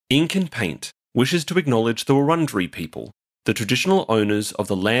Ink and Paint wishes to acknowledge the Wurundjeri people, the traditional owners of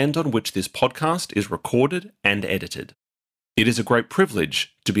the land on which this podcast is recorded and edited. It is a great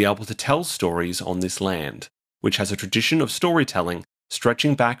privilege to be able to tell stories on this land, which has a tradition of storytelling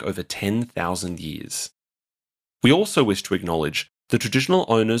stretching back over 10,000 years. We also wish to acknowledge the traditional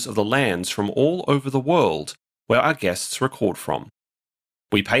owners of the lands from all over the world where our guests record from.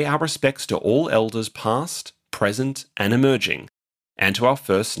 We pay our respects to all elders past, present, and emerging, and to our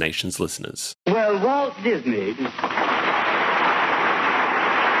First Nations listeners. Well, Walt Disney...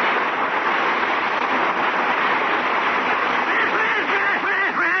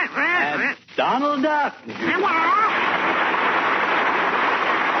 Donald Duck. Well,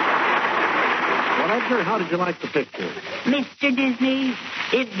 Edgar, how did you like the picture? Mr. Disney,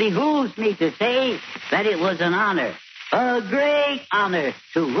 it behooves me to say that it was an honor, a great honor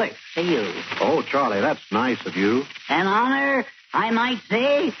to work for you. Oh, Charlie, that's nice of you. An honor, I might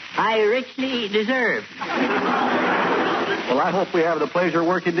say, I richly deserve. Well, I hope we have the pleasure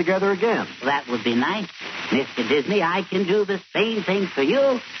working together again. That would be nice. Mr. Disney, I can do the same thing for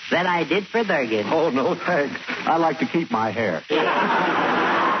you that I did for Bergen. Oh, no, thanks. I like to keep my hair.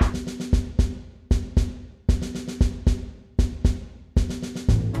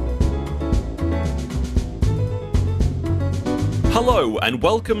 Hello and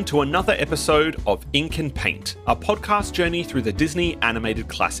welcome to another episode of Ink and Paint, a podcast journey through the Disney animated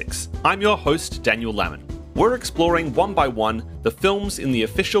classics. I'm your host, Daniel Lamon. We're exploring one by one the films in the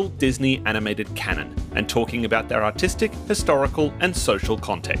official Disney animated canon and talking about their artistic, historical, and social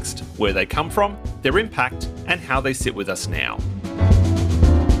context, where they come from, their impact, and how they sit with us now.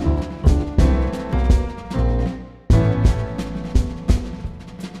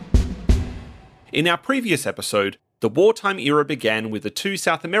 In our previous episode, the wartime era began with the two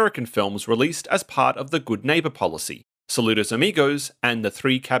South American films released as part of the Good Neighbor policy, Saludos Amigos and The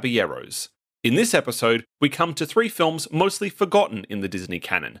Three Caballeros. In this episode, we come to three films mostly forgotten in the Disney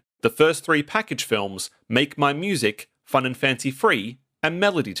canon. The first three package films, Make My Music, Fun and Fancy Free, and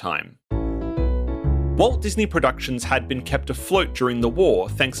Melody Time. Walt Disney Productions had been kept afloat during the war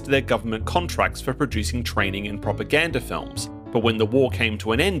thanks to their government contracts for producing training and propaganda films, but when the war came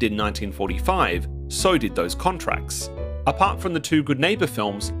to an end in 1945, so did those contracts. Apart from the two Good Neighbor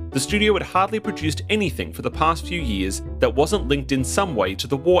films, the studio had hardly produced anything for the past few years that wasn't linked in some way to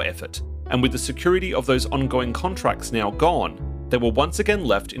the war effort, and with the security of those ongoing contracts now gone, they were once again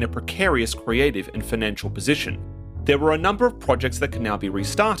left in a precarious creative and financial position. There were a number of projects that can now be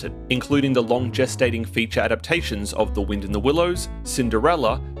restarted, including the long-gestating feature adaptations of The Wind in the Willows,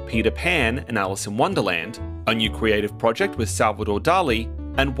 Cinderella, Peter Pan, and Alice in Wonderland, a new creative project with Salvador Dali,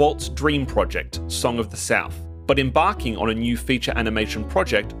 and Walt's dream project, Song of the South. But embarking on a new feature animation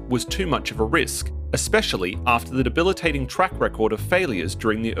project was too much of a risk, especially after the debilitating track record of failures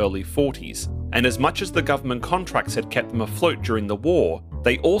during the early 40s. And as much as the government contracts had kept them afloat during the war,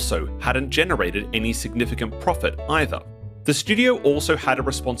 they also hadn't generated any significant profit either. The studio also had a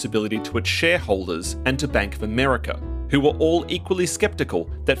responsibility to its shareholders and to Bank of America, who were all equally skeptical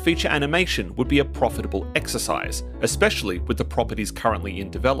that feature animation would be a profitable exercise, especially with the properties currently in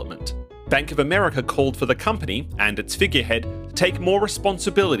development. Bank of America called for the company and its figurehead to take more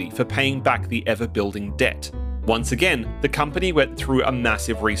responsibility for paying back the ever-building debt. Once again, the company went through a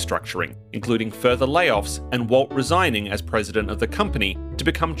massive restructuring, including further layoffs and Walt resigning as president of the company to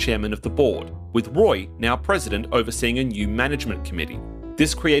become chairman of the board, with Roy now president overseeing a new management committee.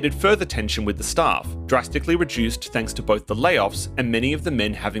 This created further tension with the staff, drastically reduced thanks to both the layoffs and many of the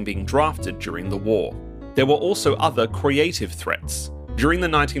men having been drafted during the war. There were also other creative threats. During the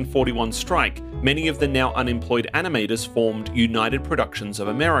 1941 strike, many of the now unemployed animators formed United Productions of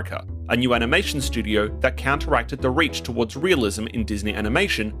America, a new animation studio that counteracted the reach towards realism in Disney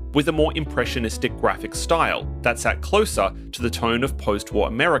animation with a more impressionistic graphic style that sat closer to the tone of post-war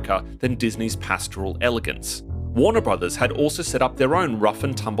America than Disney's pastoral elegance. Warner Brothers had also set up their own rough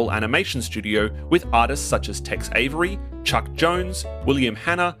and tumble animation studio with artists such as Tex Avery, Chuck Jones, William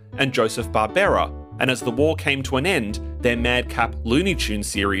Hanna, and Joseph Barbera, and as the war came to an end, their madcap Looney Tunes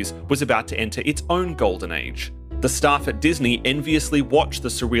series was about to enter its own golden age. The staff at Disney enviously watched the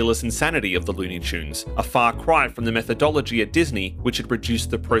surrealist insanity of the Looney Tunes, a far cry from the methodology at Disney which had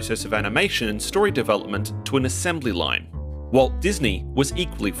reduced the process of animation and story development to an assembly line. Walt Disney was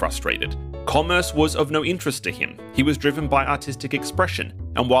equally frustrated. Commerce was of no interest to him. He was driven by artistic expression,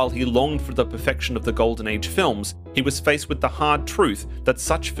 and while he longed for the perfection of the Golden Age films, he was faced with the hard truth that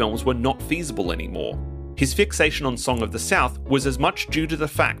such films were not feasible anymore. His fixation on Song of the South was as much due to the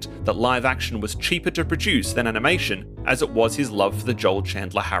fact that live action was cheaper to produce than animation as it was his love for the Joel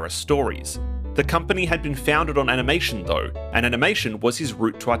Chandler Harris stories. The company had been founded on animation though, and animation was his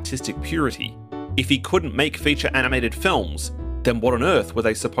route to artistic purity. If he couldn't make feature animated films, then what on earth were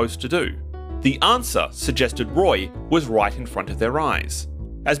they supposed to do? The answer, suggested Roy, was right in front of their eyes.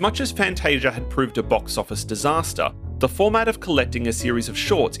 As much as Fantasia had proved a box office disaster, the format of collecting a series of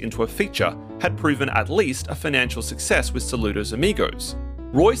shorts into a feature had proven at least a financial success with Saludos Amigos.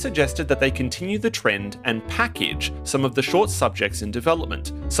 Roy suggested that they continue the trend and package some of the short subjects in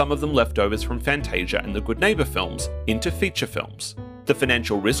development, some of them leftovers from Fantasia and the Good Neighbor films, into feature films. The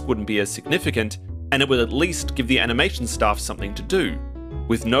financial risk wouldn't be as significant, and it would at least give the animation staff something to do.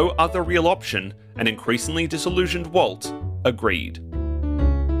 With no other real option, an increasingly disillusioned Walt agreed.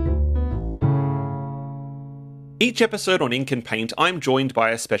 Each episode on Ink and Paint, I'm joined by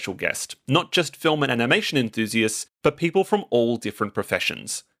a special guest, not just film and animation enthusiasts, but people from all different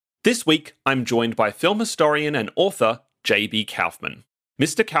professions. This week, I'm joined by film historian and author J.B. Kaufman.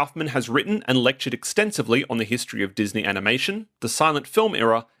 Mr. Kaufman has written and lectured extensively on the history of Disney animation, the silent film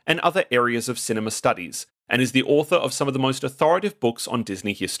era, and other areas of cinema studies, and is the author of some of the most authoritative books on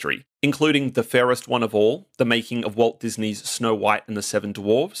Disney history, including The Fairest One of All, The Making of Walt Disney's Snow White and the Seven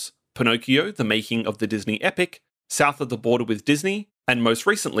Dwarfs, Pinocchio, The Making of the Disney Epic, South of the Border with Disney, and most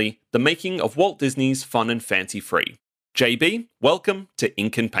recently, The Making of Walt Disney's Fun and Fancy Free. JB, welcome to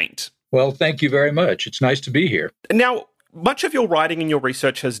Ink and Paint. Well, thank you very much. It's nice to be here. Now, much of your writing and your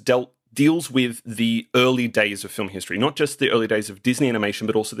research has deals with the early days of film history, not just the early days of Disney animation,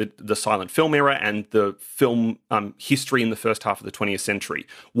 but also the silent film era and the film history in the first half of the 20th century.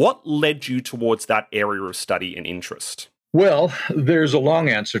 What led you towards that area of study and interest? Well, there's a long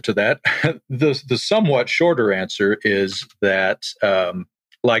answer to that. The somewhat shorter answer is that,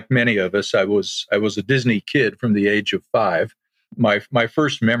 like many of us, I was a Disney kid from the age of 5. My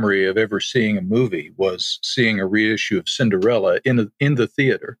first memory of ever seeing a movie was seeing a reissue of Cinderella in the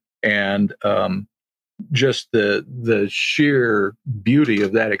theater, and just the sheer beauty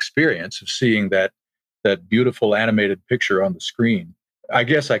of that experience of seeing that beautiful animated picture on the screen. I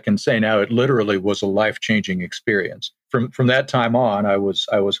guess I can say now it literally was a life-changing experience. From that time on, I was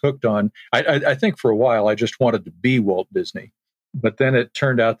hooked on. I think for a while I just wanted to be Walt Disney, but then it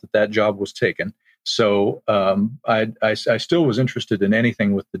turned out that job was taken. So I still was interested in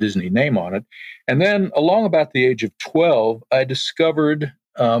anything with the Disney name on it. And then along about the age of 12, I discovered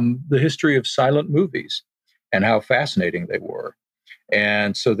the history of silent movies and how fascinating they were.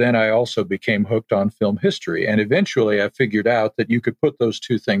 And so then I also became hooked on film history. And eventually I figured out that you could put those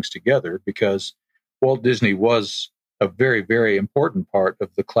two things together because Walt Disney was a very, very important part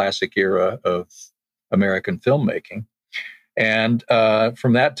of the classic era of American filmmaking. And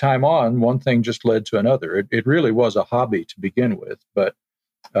from that time on, one thing just led to another. It really was a hobby to begin with, but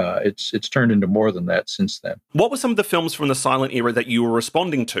it's turned into more than that since then. What were some of the films from the silent era that you were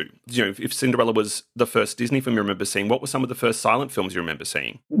responding to? You know, if Cinderella was the first Disney film you remember seeing, what were some of the first silent films you remember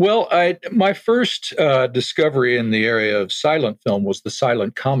seeing? Well, my first discovery in the area of silent film was the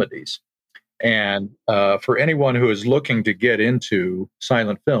silent comedies. And for anyone who is looking to get into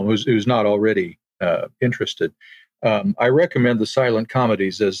silent film, who's not already interested, I recommend the silent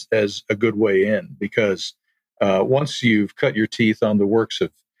comedies as a good way in, because once you've cut your teeth on the works of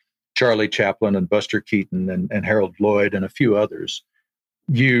Charlie Chaplin and Buster Keaton and Harold Lloyd and a few others,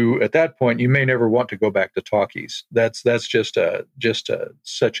 at that point you may never want to go back to talkies. That's just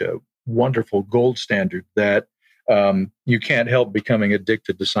such a wonderful gold standard that you can't help becoming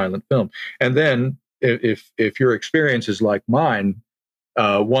addicted to silent film. And then if your experience is like mine,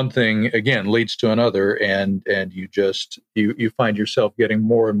 one thing again leads to another, and you find yourself getting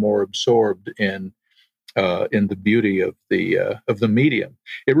more and more absorbed in the beauty of the medium.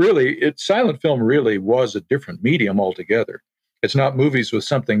 Silent film really was a different medium altogether. It's not movies with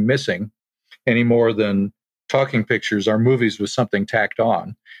something missing any more than talking pictures are movies with something tacked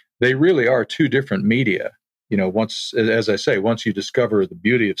on. They really are two different media. You know, once you discover the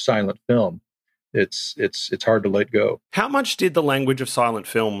beauty of silent film, it's hard to let go. How much did the language of silent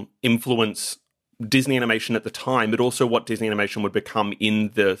film influence Disney animation at the time, but also what Disney animation would become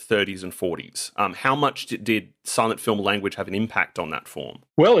in the 30s and 40s? How much did silent film language have an impact on that form?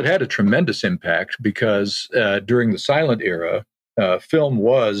 Well, it had a tremendous impact because during the silent era, film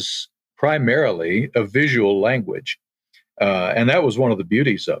was primarily a visual language. And that was one of the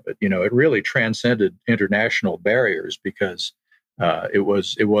beauties of it. You know, it really transcended international barriers because it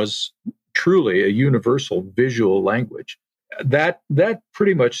was truly a universal visual language. That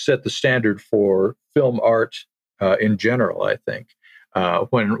pretty much set the standard for film art in general, I think.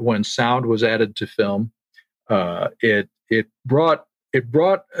 When sound was added to film, it brought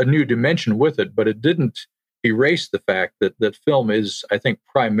a new dimension with it, but it didn't erase the fact that film is, I think,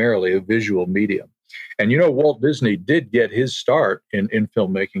 primarily a visual medium. And Walt Disney did get his start in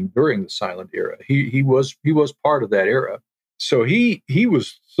filmmaking during the silent era. He was part of that era. So he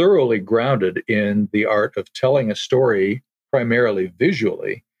was thoroughly grounded in the art of telling a story primarily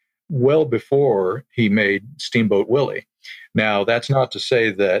visually well before he made Steamboat Willie. Now, that's not to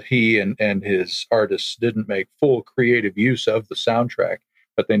say that he and his artists didn't make full creative use of the soundtrack,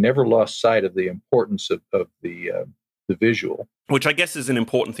 but they never lost sight of the importance of the visual. Which I guess is an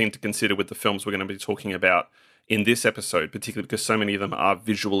important thing to consider with the films we're going to be talking about in this episode, particularly because so many of them are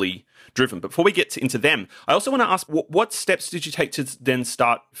visually driven. But before we get into them, I also want to ask, what steps did you take to then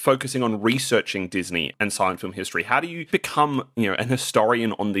start focusing on researching Disney and silent film history? How do you become, an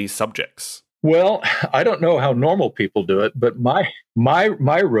historian on these subjects? Well, I don't know how normal people do it, but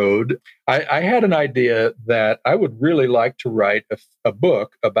my road, I had an idea that I would really like to write a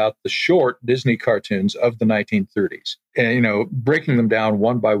book about the short Disney cartoons of the 1930s, and breaking them down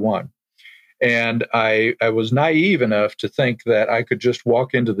one by one. And I was naive enough to think that I could just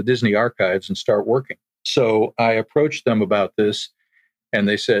walk into the Disney archives and start working. So I approached them about this, and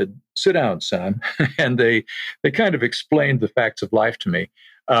they said, "Sit down, son," and they kind of explained the facts of life to me.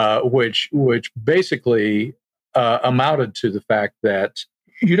 Which basically amounted to the fact that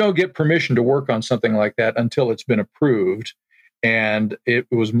you don't get permission to work on something like that until it's been approved. And it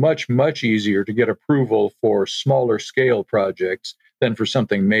was much, much easier to get approval for smaller scale projects than for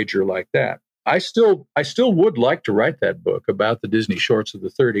something major like that. I still would like to write that book about the Disney shorts of the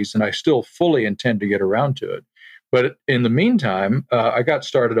 30s, and I still fully intend to get around to it. But in the meantime, I got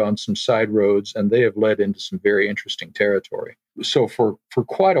started on some side roads, and they have led into some very interesting territory. So for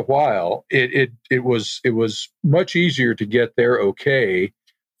quite a while, it was much easier to get their okay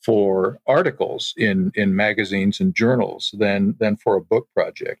for articles in magazines and journals than for a book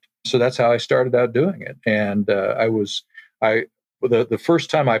project. So that's how I started out doing it. And the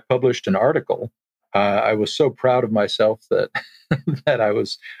first time I published an article, I was so proud of myself that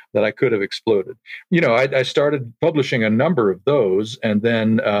I could have exploded. I started publishing a number of those, and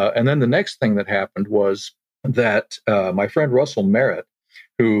then the next thing that happened was that my friend Russell Merritt,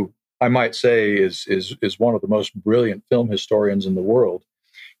 who I might say is one of the most brilliant film historians in the world,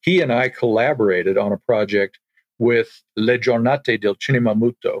 he and I collaborated on a project with Le Giornate del Cinema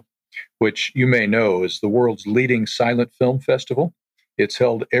Muto, which you may know is the world's leading silent film festival. It's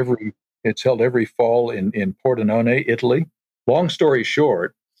held every fall in Pordenone, Italy. Long story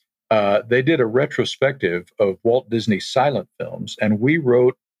short, they did a retrospective of Walt Disney's silent films, and we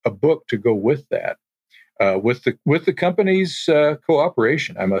wrote a book to go with that. With the company's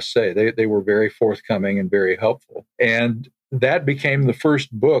cooperation, I must say, they were very forthcoming and very helpful. And that became the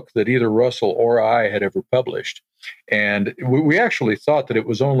first book that either Russell or I had ever published. And we actually thought that it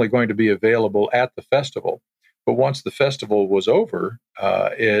was only going to be available at the festival. But once the festival was over,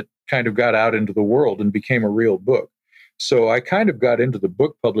 it kind of got out into the world and became a real book. So I kind of got into the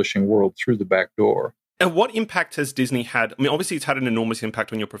book publishing world through the back door. And what impact has Disney had? I mean, obviously it's had an enormous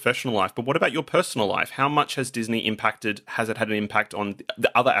impact on your professional life, but what about your personal life? How much has Disney has it had an impact on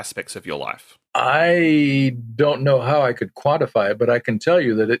the other aspects of your life? I don't know how I could quantify it, but I can tell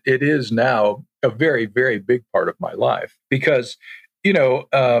you that it is now a very, very big part of my life because,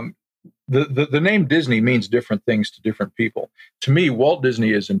 the name Disney means different things to different people. To me, Walt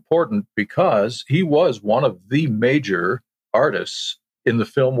Disney is important because he was one of the major artists in the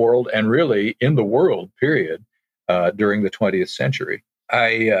film world and really in the world, period, during the 20th century.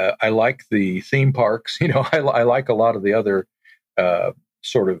 I like the theme parks. I like a lot of the other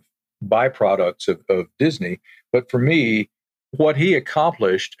sort of byproducts of Disney. But for me, what he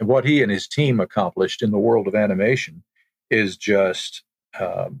accomplished and what he and his team accomplished in the world of animation is just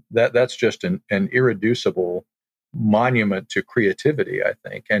that's just an irreducible monument to creativity, I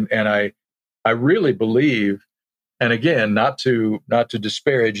think. And I really believe, and again, not to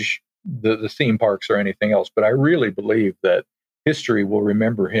disparage the theme parks or anything else, but I really believe that history will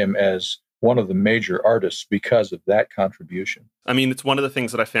remember him as one of the major artists because of that contribution. I mean, it's one of the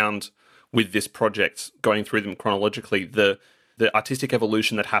things that I found with this project, going through them chronologically, the artistic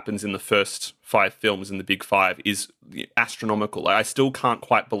evolution that happens in the first 5 films in the Big Five is astronomical. I still can't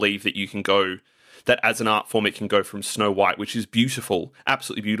quite believe that you can go, that as an art form, it can go from Snow White, which is beautiful,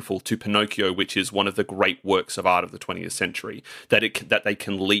 absolutely beautiful, to Pinocchio, which is one of the great works of art of the 20th century, that they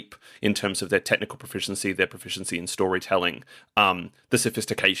can leap in terms of their technical proficiency, their proficiency in storytelling, the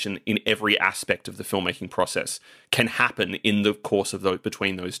sophistication in every aspect of the filmmaking process can happen in the course of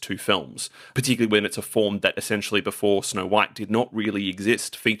between those 2 films, particularly when it's a form that essentially before Snow White did not really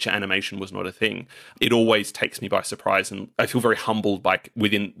exist. Feature animation was not a thing. It always takes me by surprise, and I feel very humbled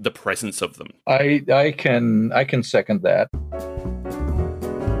within the presence of them. I can second that.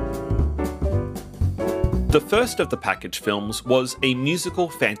 The first of the package films was a musical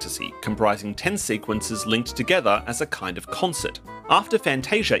fantasy comprising 10 sequences linked together as a kind of concert. After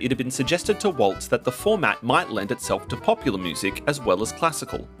Fantasia, it had been suggested to Waltz that the format might lend itself to popular music as well as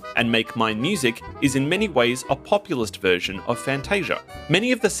classical, and Make Mine Music is in many ways a populist version of Fantasia.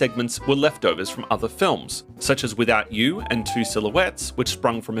 Many of the segments were leftovers from other films, such as Without You and Two Silhouettes, which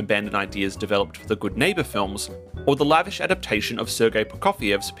sprung from abandoned ideas developed for the Good Neighbor films, or the lavish adaptation of Sergei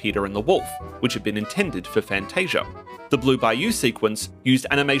Prokofiev's Peter and the Wolf, which had been intended for Fantasia. The Blue Bayou sequence used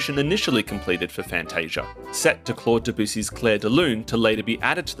animation initially completed for Fantasia, set to Claude Debussy's Clair de Lune to later be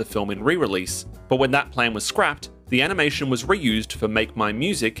added to the film in re-release, but when that plan was scrapped, the animation was reused for Make Mine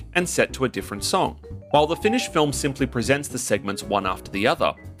Music and set to a different song. While the finished film simply presents the segments one after the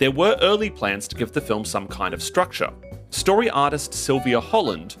other, there were early plans to give the film some kind of structure. Story artist Sylvia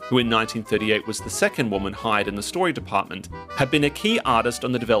Holland, who in 1938 was the second woman hired in the story department, had been a key artist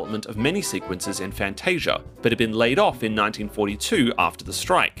on the development of many sequences in Fantasia, but had been laid off in 1942 after the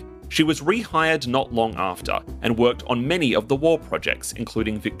strike. She was rehired not long after, and worked on many of the war projects,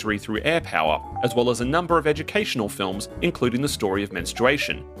 including Victory Through Air Power, as well as a number of educational films, including The Story of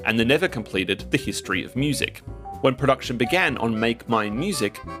Menstruation, and the never completed The History of Music. When production began on Make Mine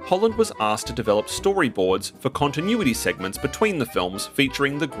Music, Holland was asked to develop storyboards for continuity segments between the films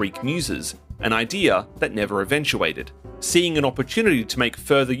featuring the Greek muses, an idea that never eventuated. Seeing an opportunity to make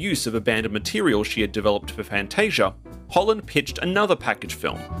further use of abandoned material she had developed for Fantasia, Holland pitched another package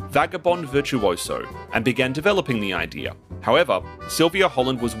film, Vagabond Virtuoso, and began developing the idea. However, Sylvia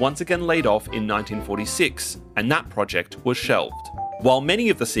Holland was once again laid off in 1946, and that project was shelved. While many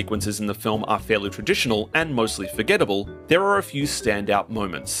of the sequences in the film are fairly traditional and mostly forgettable, there are a few standout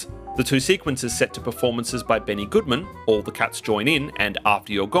moments. The two sequences set to performances by Benny Goodman, All the Cats Join In and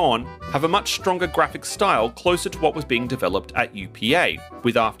After You're Gone, have a much stronger graphic style closer to what was being developed at UPA,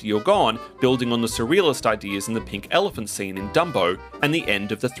 with After You're Gone building on the surrealist ideas in the pink elephant scene in Dumbo and the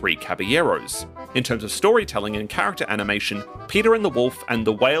end of The Three Caballeros. In terms of storytelling and character animation, Peter and the Wolf and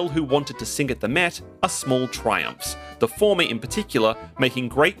The Whale Who Wanted to Sing at the Met are small triumphs, the former in particular making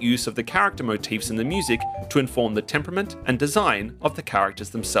great use of the character motifs in the music to inform the temperament and design of the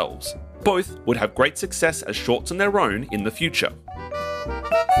characters themselves. Both would have great success as shorts on their own in the future.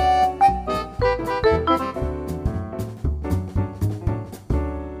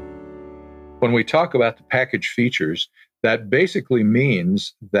 When we talk about the package features, that basically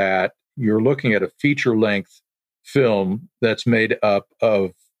means that you're looking at a feature-length film that's made up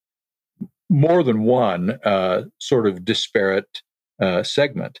of more than one sort of disparate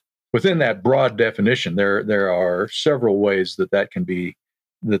segment. Within that broad definition, there are several ways that can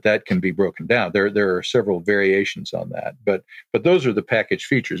be broken down. There are several variations on that, but those are the package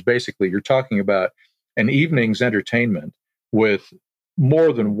features. Basically, you're talking about an evening's entertainment with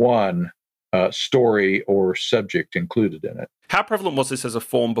more than one story or subject included in it. How prevalent was this as a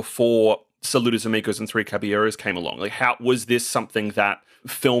form before Saludos Amigos and Three Caballeros came along? Like, how was this something that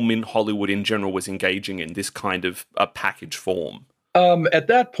film in Hollywood in general was engaging in, this kind of a package form? At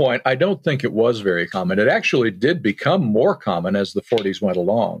that point, I don't think it was very common. It actually did become more common as the 40s went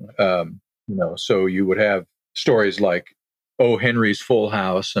along. So you would have stories like O. Henry's Full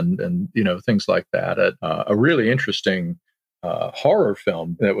House and things like that. A really interesting horror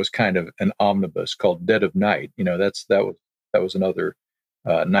film that was kind of an omnibus called Dead of Night. That was another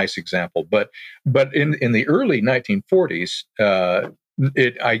nice example. But in the early 1940s,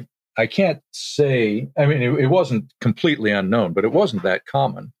 I can't say. I mean, it wasn't completely unknown, but it wasn't that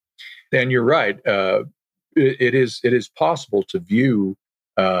common. And you're right. It is possible to view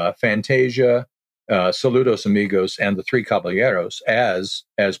Fantasia, Saludos Amigos, and the Three Caballeros as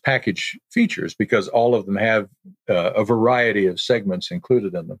package features because all of them have a variety of segments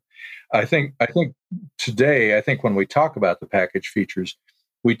included in them. I think today, when we talk about the package features,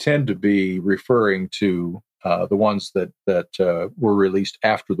 we tend to be referring to the ones that were released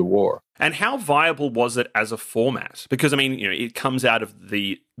after the war. And how viable was it as a format? Because, I mean, it comes out of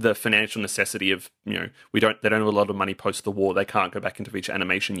the financial necessity of, they don't have a lot of money post the war. They can't go back into feature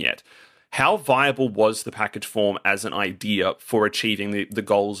animation yet. How viable was the package form as an idea for achieving the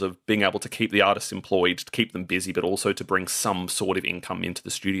goals of being able to keep the artists employed, to keep them busy, but also to bring some sort of income into the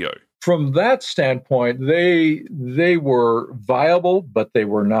studio? From that standpoint, they were viable, but they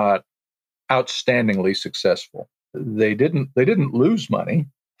were not outstandingly successful. They didn't lose money,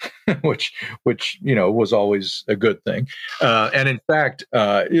 which was always a good thing. And in fact,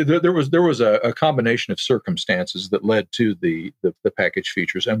 there was a combination of circumstances that led to the package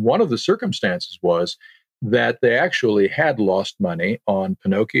features. And one of the circumstances was that they actually had lost money on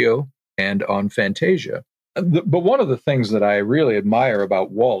Pinocchio and on Fantasia. But one of the things that I really admire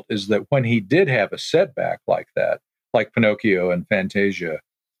about Walt is that when he did have a setback like that, like Pinocchio and Fantasia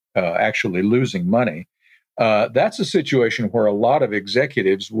actually losing money, that's a situation where a lot of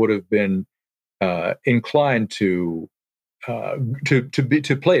executives would have been inclined to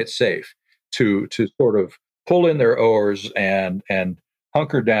play it safe, to sort of pull in their oars and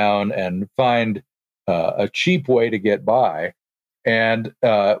hunker down and find a cheap way to get by. And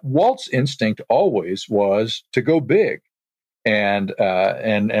Walt's instinct always was to go big, and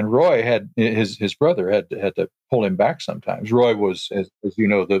Roy had his brother had to pull him back sometimes. Roy was, as you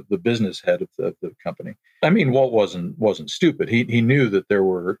know, the business head of the company. I mean, Walt wasn't stupid. He knew that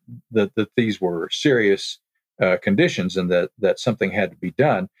that these were serious conditions and that something had to be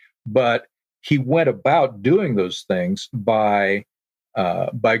done. But he went about doing those things by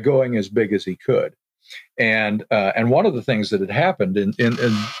going as big as he could. And one of the things that had happened in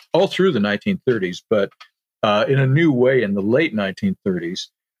all through the 1930s, but in a new way in the late 1930s,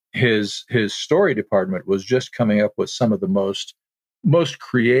 his story department was just coming up with some of the most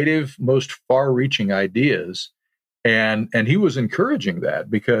creative, most far-reaching ideas, and he was encouraging that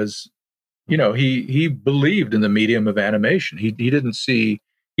because, you know, he believed in the medium of animation. He didn't see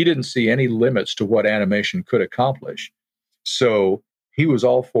any limits to what animation could accomplish. So he was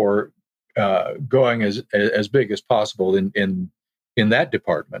all for going as big as possible in that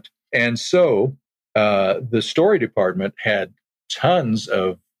department. And so the story department had tons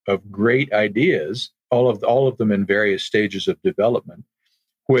of great ideas, all of them in various stages of development,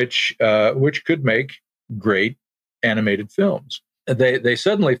 which could make great animated films. They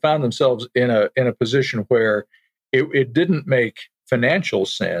suddenly found themselves in a position where it didn't make financial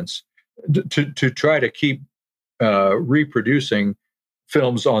sense to try to keep reproducing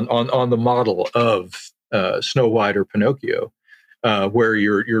films on the model of Snow White or Pinocchio, where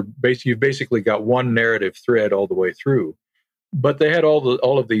you've basically got one narrative thread all the way through. But they had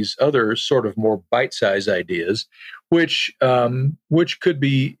all of these other sort of more bite-sized ideas, which could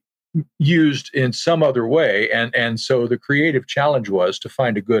be used in some other way, and so the creative challenge was to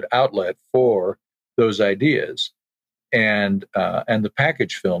find a good outlet for those ideas, and the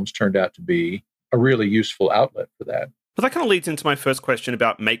package films turned out to be a really useful outlet for that. But that kind of leads into my first question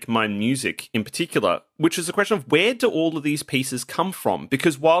about Make Mine Music in particular, which is the question of where do all of these pieces come from?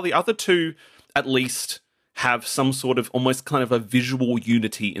 Because while the other two at least have some sort of almost kind of a visual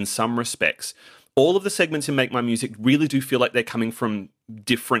unity in some respects, all of the segments in Make My Music really do feel like they're coming from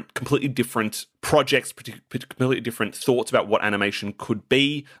completely different projects, completely different thoughts about what animation could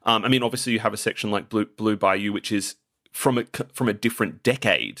be. I mean, obviously you have a section like Blue Bayou, which is from a different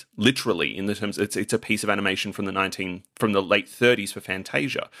decade, literally, in the terms it's a piece of animation from the late 30s for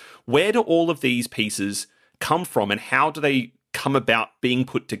Fantasia. Where do all of these pieces come from, and how do they come about being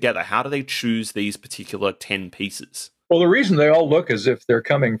put together? How do they choose these particular 10 pieces? Well, the reason they all look as if they're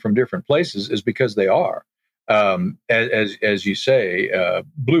coming from different places is because they are. As you say,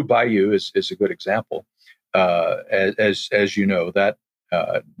 Blue Bayou is a good example. As you know, that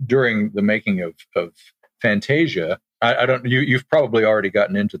during the making of Fantasia, I don't. You've probably already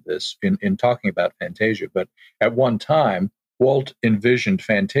gotten into this in talking about Fantasia, but at one time, Walt envisioned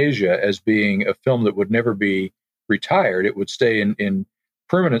Fantasia as being a film that would never be retired. It would stay in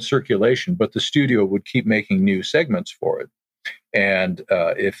permanent circulation, but the studio would keep making new segments for it. And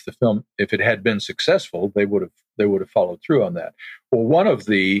if it had been successful, they would have followed through on that. Well, one of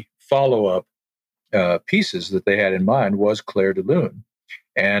the follow-up pieces that they had in mind was Clair de Lune,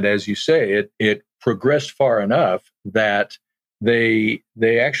 and as you say, it progressed far enough that they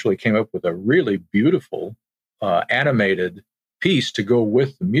actually came up with a really beautiful animated piece to go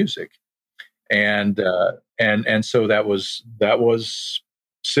with the music, and so that was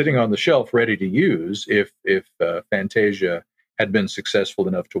sitting on the shelf ready to use if Fantasia had been successful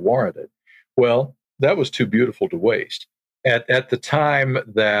enough to warrant it. Well, that was too beautiful to waste. At the time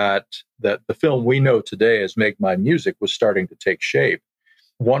that the film we know today as Make My Music was starting to take shape,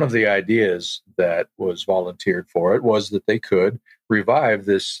 one of the ideas that was volunteered for it was that they could revive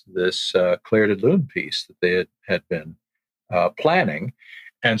this Clair de Lune piece that they had been planning,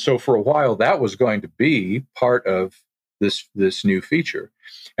 and so for a while that was going to be part of this new feature.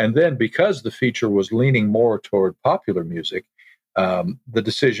 And then because the feature was leaning more toward popular music, the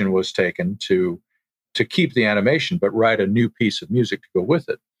decision was taken to keep the animation but write a new piece of music to go with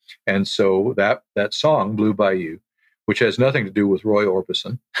it. And so that song Blue Bayou, which has nothing to do with Roy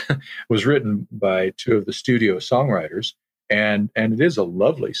Orbison, was written by two of the studio songwriters, and it is a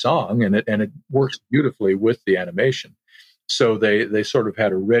lovely song, and it works beautifully with the animation. So they sort of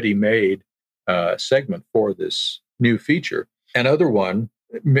had a ready-made segment for this new feature. Another one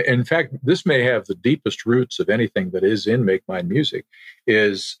in fact, this may have the deepest roots of anything that is in Make Mine Music,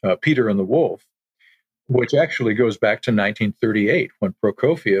 is Peter and the Wolf, which actually goes back to 1938 when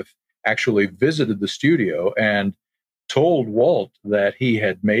Prokofiev actually visited the studio and told Walt that he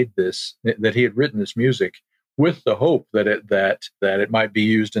had written this music with the hope that it might be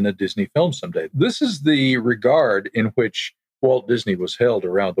used in a Disney film someday. This is the regard in which Walt Disney was held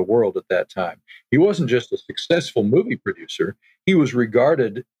around the world at that time. He wasn't just a successful movie producer, he was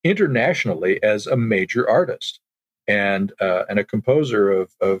regarded internationally as a major artist and a composer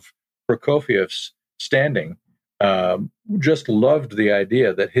of Prokofiev's standing. Just loved the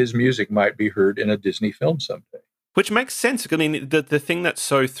idea that his music might be heard in a Disney film someday. Which makes sense. I mean, the thing that's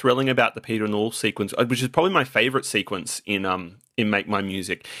so thrilling about the Peter and the Wolf sequence, which is probably my favorite sequence in Make My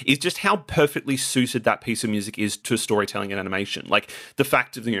Music, is just how perfectly suited that piece of music is to storytelling and animation. Like the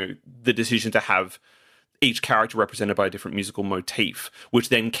fact of, the decision to have each character represented by a different musical motif, which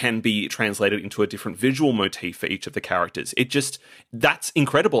then can be translated into a different visual motif for each of the characters. That's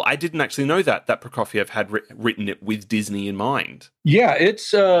incredible. I didn't actually know that Prokofiev had written it with Disney in mind. Yeah,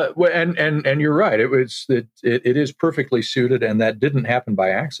 it's and you're right. It is perfectly suited, and that didn't happen by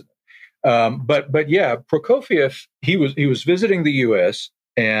accident. But yeah, Prokofiev, he was visiting the U.S.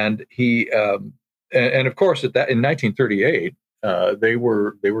 and he and of course in 1938. They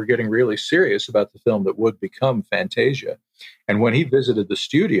were getting really serious about the film that would become Fantasia. And when he visited the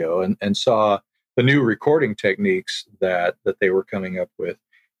studio and saw the new recording techniques that they were coming up with,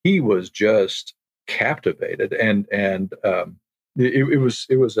 he was just captivated. And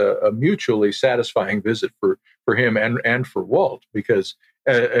it was a mutually satisfying visit for him and for Walt, because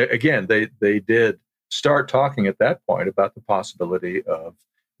again, they did start talking at that point about the possibility of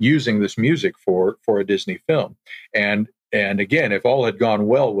using this music for a Disney film. And again, if all had gone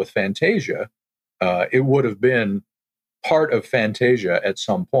well with Fantasia, it would have been part of Fantasia at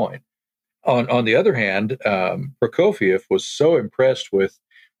some point. On the other hand, Prokofiev was so impressed with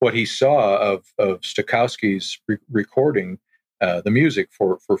what he saw of Stokowski's recording the music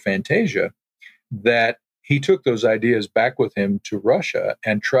for Fantasia, that he took those ideas back with him to Russia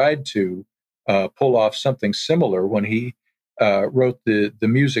and tried to pull off something similar when he wrote the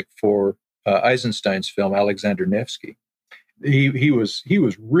music for Eisenstein's film Alexander Nevsky. He was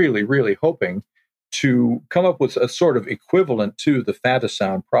really, really hoping to come up with a sort of equivalent to the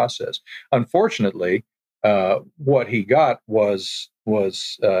Fantasound process. Unfortunately, what he got was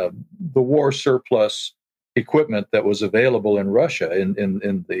the war surplus equipment that was available in Russia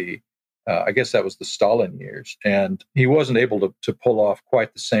in the I guess that was the Stalin years, and he wasn't able to pull off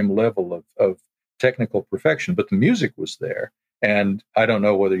quite the same level of technical perfection. But the music was there, and I don't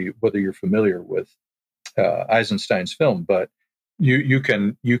know whether you're familiar with Eisenstein's film, but you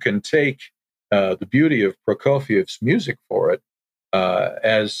can take the beauty of Prokofiev's music for it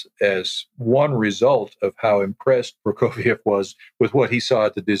as one result of how impressed Prokofiev was with what he saw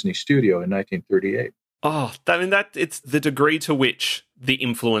at the Disney studio in 1938. Oh, it's the degree to which the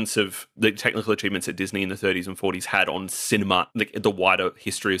influence of the technical achievements at Disney in the 30s and 40s had on cinema, the wider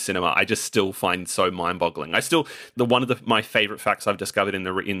history of cinema, I just still find so mind-boggling. One of my favorite facts I've discovered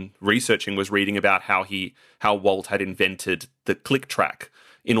in researching was reading about how Walt had invented the click track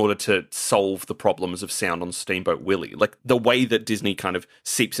in order to solve the problems of sound on Steamboat Willie. Like the way that Disney kind of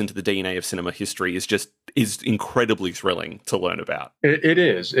seeps into the DNA of cinema history is incredibly thrilling to learn about. It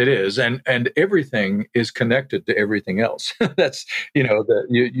is, and everything is connected to everything else. That's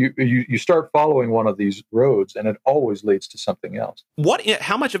you start following one of these roads, and it always leads to something else.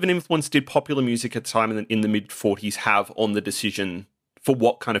 How much of an influence did popular music at the time in the mid 40s have on the decision for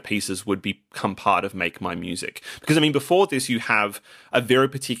what kind of pieces would become part of Make My Music? Because, I mean, before this, you have a very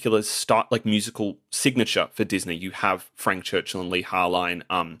particular musical signature for Disney. You have Frank Churchill and Lee Harline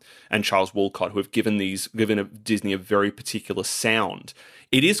and Charles Walcott, who have given Disney a very particular sound.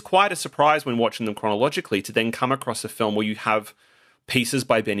 It is quite a surprise when watching them chronologically to then come across a film where you have pieces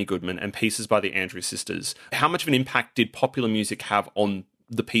by Benny Goodman and pieces by the Andrews Sisters. How much of an impact did popular music have on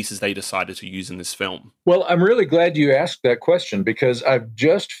the pieces they decided to use in this film? Well, I'm really glad you asked that question, because I've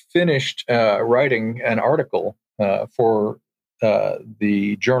just finished writing an article for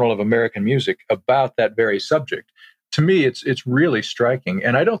the Journal of American Music about that very subject. To me, it's really striking,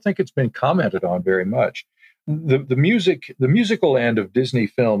 and I don't think it's been commented on very much. The musical end of Disney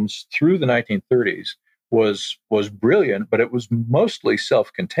films through the 1930s was brilliant, but it was mostly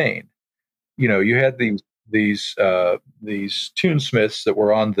self-contained. You had these tunesmiths that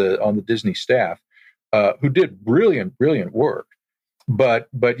were on the Disney staff who did brilliant work, but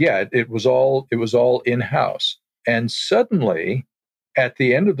yeah, it was all in-house. And suddenly, at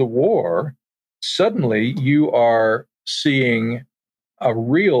the end of the war, you are seeing a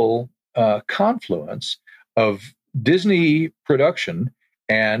real confluence of Disney production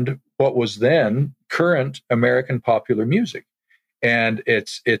and what was then current American popular music. And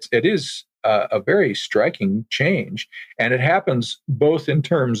it is a very striking change. And it happens both in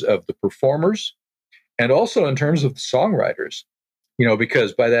terms of the performers and also in terms of the songwriters,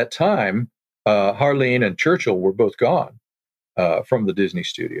 because by that time, Harleen and Churchill were both gone from the Disney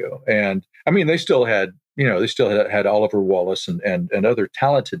studio. And I mean, they still had Oliver Wallace and other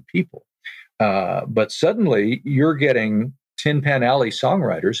talented people. But suddenly you're getting Tin Pan Alley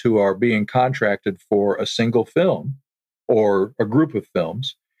songwriters who are being contracted for a single film or a group of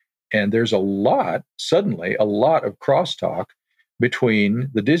films. And there's suddenly a lot of crosstalk between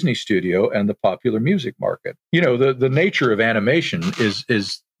the Disney studio and the popular music market. The nature of animation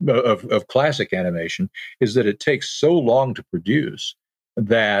of classic animation is that it takes so long to produce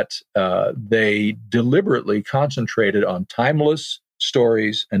that they deliberately concentrated on timeless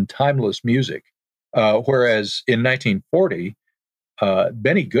stories and timeless music. Whereas in 1940,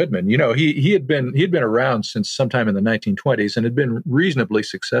 Benny Goodman, he had been around since sometime in the 1920s and had been reasonably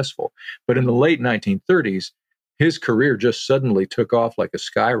successful. But in the late 1930s, his career just suddenly took off like a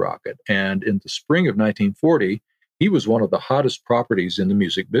skyrocket. And in the spring of 1940, he was one of the hottest properties in the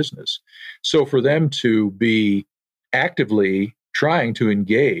music business. So for them to be actively trying to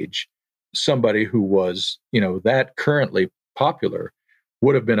engage somebody who was, that currently popular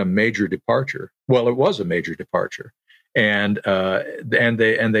would have been a major departure. Well, it was a major departure. And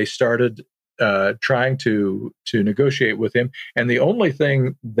they started trying to negotiate with him. And the only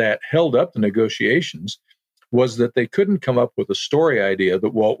thing that held up the negotiations was that they couldn't come up with a story idea that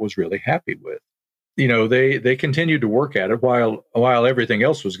Walt was really happy with. They continued to work at it while everything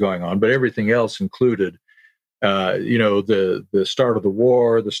else was going on, but everything else included, the start of the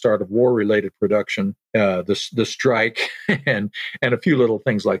war, the start of war-related production, the strike, and a few little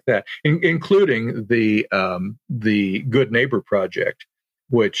things like that, including the Good Neighbor Project,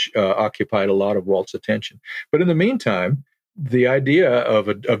 which occupied a lot of Walt's attention. But in the meantime, the idea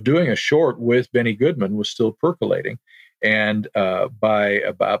of doing a short with Benny Goodman was still percolating, and by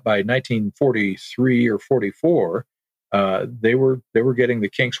 1943 or 44. They were getting the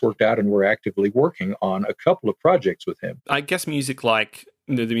kinks worked out and were actively working on a couple of projects with him. I guess music like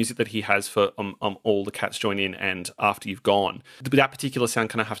the music that he has for All the Cats Join In and After You've Gone, that particular sound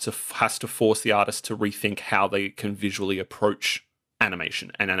kind of has to force the artist to rethink how they can visually approach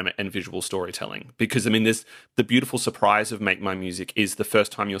animation and visual storytelling. Because, I mean, there's the beautiful surprise of Make My Music is the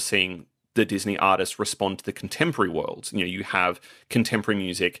first time you're seeing the Disney artists respond to the contemporary world. You have contemporary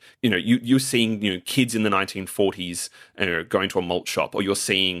music. You're seeing kids in the 1940s going to a malt shop, or you're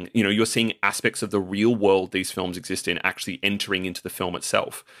seeing aspects of the real world these films exist in actually entering into the film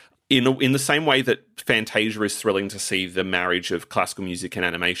itself. In the same way that Fantasia is thrilling to see the marriage of classical music and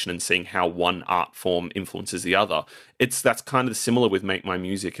animation and seeing how one art form influences the other, that's kind of similar with Make My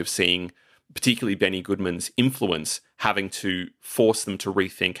Music, of seeing particularly Benny Goodman's influence having to force them to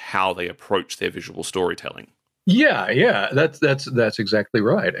rethink how they approach their visual storytelling. Yeah, that's exactly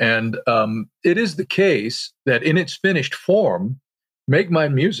right. And it is the case that in its finished form, Make My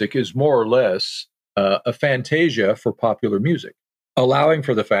Music is more or less a Fantasia for popular music, allowing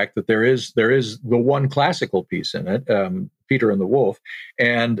for the fact that there is the one classical piece in it, Peter and the Wolf,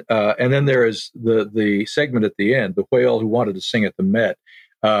 and then there is the segment at the end, The Whale Who Wanted to Sing at the Met.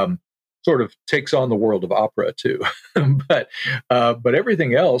 Sort of takes on the world of opera too, but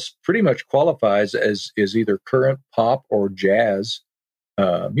everything else pretty much qualifies as either current pop or jazz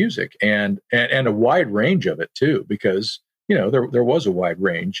music, and a wide range of it too, because there was a wide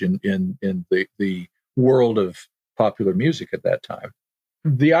range in the world of popular music at that time.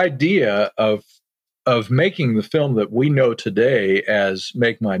 The idea of making the film that we know today as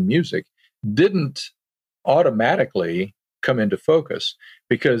Make My Music didn't automatically come into focus,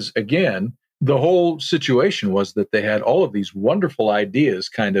 because again, the whole situation was that they had all of these wonderful ideas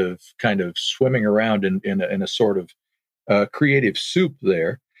kind of swimming around in a sort of creative soup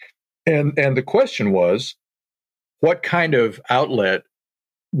there, and the question was, what kind of outlet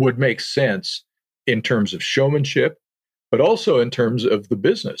would make sense in terms of showmanship, but also in terms of the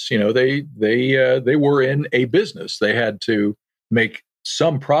business? They were in a business. They had to make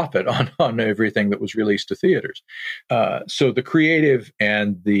some profit on everything that was released to theaters. So the creative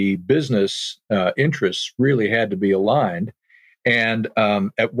and the business interests really had to be aligned. And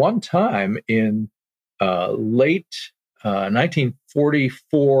at one time in late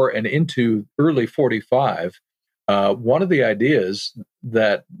 1944 and into early 45, one of the ideas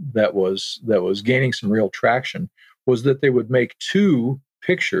that was gaining some real traction was that they would make two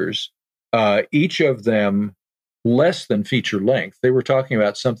pictures, each of them less than feature length. They were talking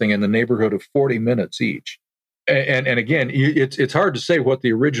about something in the neighborhood of 40 minutes each. And again, it's hard to say what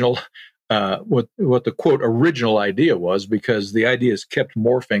the original, what the quote original idea was, because the ideas kept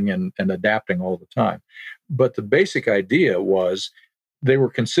morphing and adapting all the time. But the basic idea was they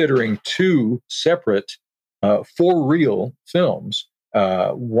were considering two separate for-real films.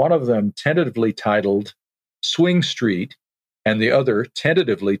 One of them tentatively titled Swing Street, and the other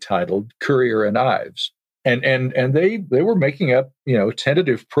tentatively titled Currier and Ives. And they were making up,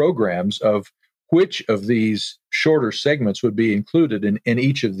 tentative programs of which of these shorter segments would be included in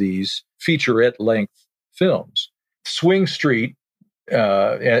each of these featurette length films. Swing Street,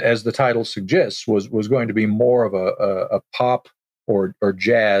 as the title suggests, was going to be more of a pop or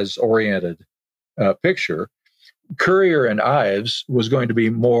jazz oriented picture. Currier and Ives was going to be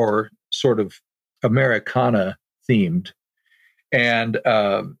more sort of Americana themed, and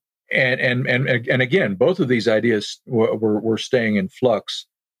again, both of these ideas were staying in flux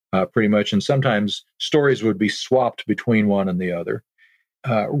pretty much, and sometimes stories would be swapped between one and the other.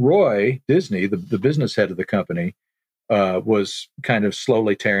 Roy Disney, the business head of the company, was kind of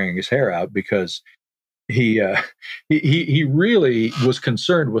slowly tearing his hair out because he really was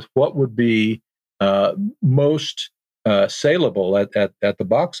concerned with what would be most saleable at the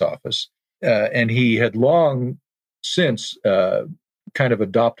box office, and he had long since kind of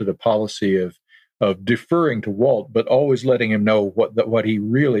adopted a policy of deferring to Walt, but always letting him know what he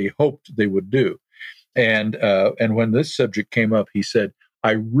really hoped they would do. And when this subject came up, he said,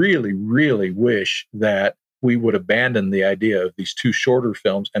 "I really, really wish that we would abandon the idea of these two shorter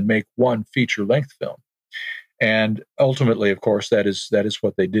films and make one feature-length film." And ultimately, of course, that is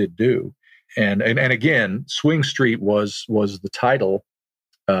what they did do. And again, Swing Street was the title,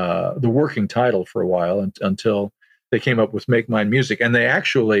 the working title for a while until they came up with Make Mine Music. And they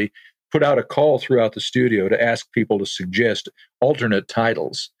actually put out a call throughout the studio to ask people to suggest alternate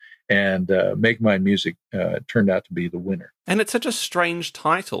titles. And Make Mine Music turned out to be the winner. And it's such a strange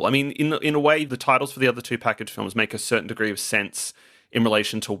title. I mean, in a way, the titles for the other two package films make a certain degree of sense in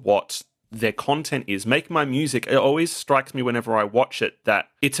relation to what their content is. Make My Music, it always strikes me whenever I watch it that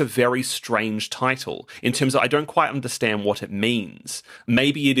it's a very strange title in terms of I don't quite understand what it means.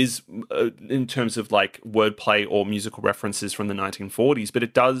 Maybe it is in terms of like wordplay or musical references from the 1940s, but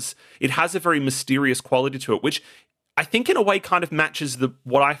it has a very mysterious quality to it, which I think in a way kind of matches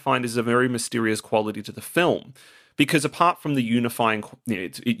what I find is a very mysterious quality to the film. Because apart from the unifying,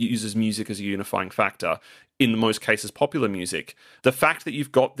 it uses music as a unifying factor, in most cases popular music, the fact that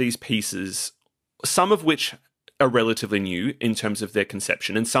you've got these pieces, some of which are relatively new in terms of their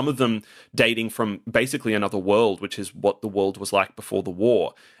conception, and some of them dating from basically another world, which is what the world was like before the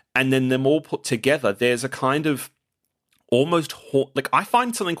war, and then them all put together, there's a kind of almost, I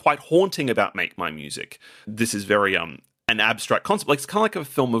find something quite haunting about Make My Music. This is very an abstract concept, like it's kind of like a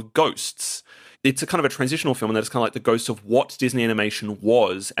film of ghosts. It's a kind of a transitional film, and that's kind of like the ghost of what Disney animation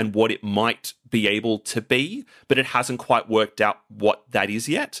was and what it might be able to be, but it hasn't quite worked out what that is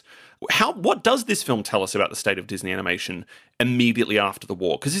yet. What does this film tell us about the state of Disney animation immediately after the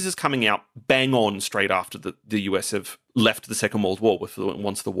war? Because this is coming out bang on straight after the US have left the Second World War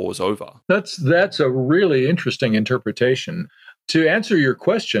once the war was over. That's a really interesting interpretation. To answer your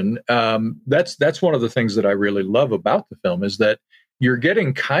question, that's one of the things that I really love about the film is that you're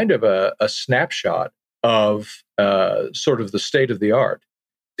getting kind of a snapshot of sort of the state of the art.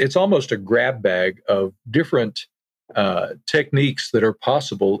 It's almost a grab bag of different techniques that are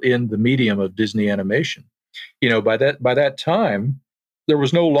possible in the medium of Disney animation. By that time, there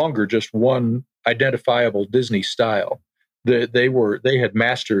was no longer just one identifiable Disney style. They had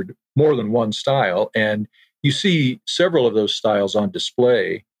mastered more than one style, and you see several of those styles on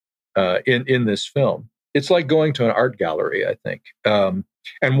display in this film. It's like going to an art gallery, I think. And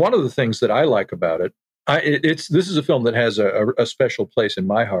one of the things that I like about it, this is a film that has a special place in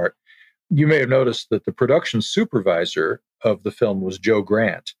my heart. You may have noticed that the production supervisor of the film was Joe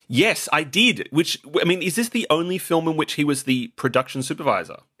Grant. Yes, I did. Is this the only film in which he was the production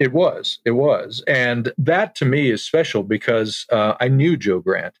supervisor? It was. And that to me is special because I knew Joe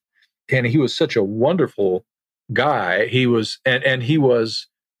Grant, and he was such a wonderful guy. He was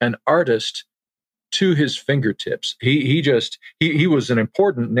an artist to his fingertips. He was an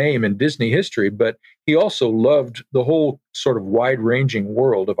important name in Disney history, but he also loved the whole sort of wide-ranging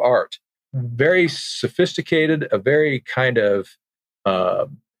world of art. Very sophisticated, a very kind of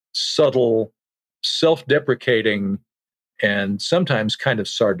subtle, self-deprecating, and sometimes kind of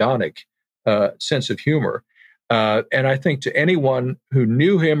sardonic sense of humor. And I think to anyone who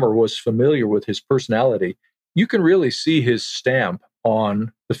knew him or was familiar with his personality, you can really see his stamp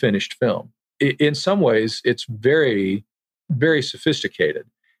on the finished film. in some ways, it's very, very sophisticated.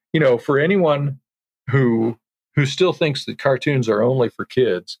 For anyone who still thinks that cartoons are only for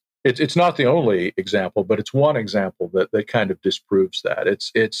kids, it's not the only example, but it's one example that kind of disproves that.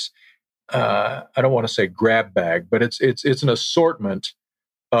 It's I don't want to say grab bag, but it's an assortment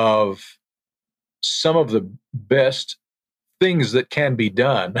of some of the best things that can be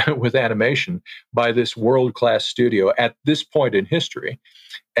done with animation by this world-class studio at this point in history.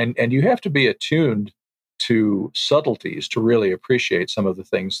 And you have to be attuned to subtleties to really appreciate some of the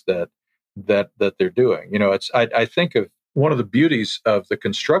things that they're doing. I think of one of the beauties of the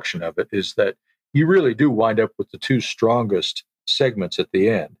construction of it is that you really do wind up with the two strongest segments at the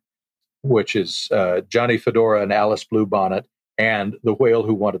end, which is Johnny Fedora and Alice Bluebonnet and the whale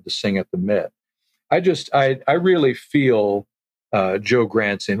who wanted to sing at the Met. I really feel Joe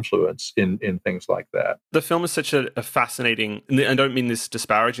Grant's influence in things like that. The film is such a fascinating, and I don't mean this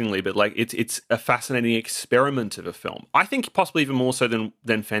disparagingly, but like it's a fascinating experiment of a film. I think possibly even more so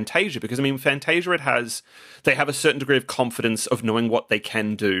than Fantasia, because I mean Fantasia they have a certain degree of confidence of knowing what they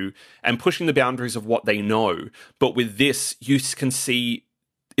can do and pushing the boundaries of what they know. But with this, you can see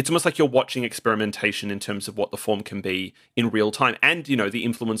it's almost like you're watching experimentation in terms of what the form can be in real time. And, the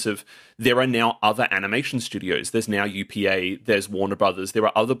influence of, there are now other animation studios. There's now UPA, there's Warner Brothers. There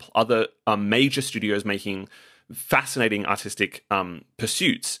are other major studios making fascinating artistic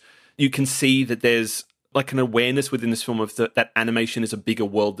pursuits. You can see that there's like an awareness within this film of that animation is a bigger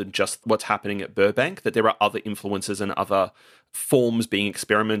world than just what's happening at Burbank, that there are other influences and other forms being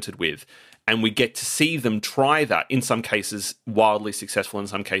experimented with. And we get to see them try that, in some cases wildly successful, in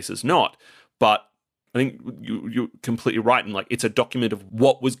some cases not. But I think you're completely right. And like, it's a document of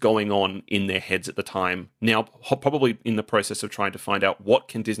what was going on in their heads at the time. Now, probably in the process of trying to find out what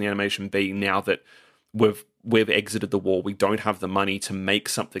can Disney animation be now that we've exited the war. We don't have the money to make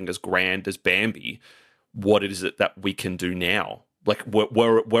something as grand as Bambi. What is it that we can do now? Like,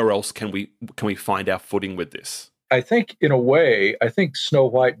 where else can we find our footing with this? I think, in a way, Snow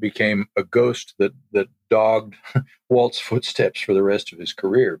White became a ghost that dogged Walt's footsteps for the rest of his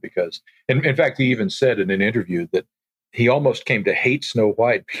career. Because, in fact, he even said in an interview that he almost came to hate Snow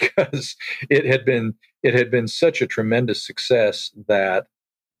White because it had been such a tremendous success that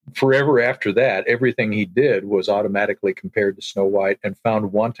forever after that, everything he did was automatically compared to Snow White and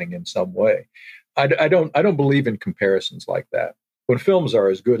found wanting in some way. I don't believe in comparisons like that. When films are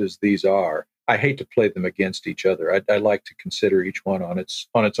as good as these are, I hate to play them against each other. I like to consider each one on its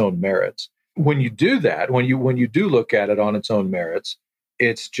own merits. When you do that, when you do look at it on its own merits,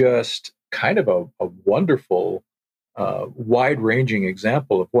 it's just kind of a wonderful, wide-ranging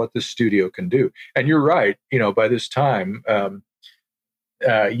example of what this studio can do. And you're right. By this time,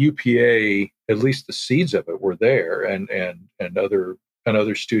 UPA, at least the seeds of it were there, and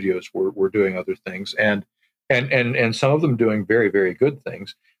other studios were doing other things, and some of them doing very, very good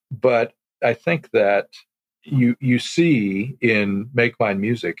things. But I think that you see in Make Mine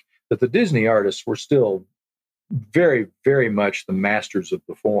Music that the Disney artists were still very, very much the masters of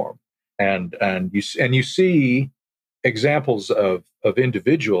the form, and you see examples of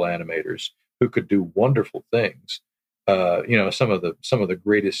individual animators who could do wonderful things. Some of the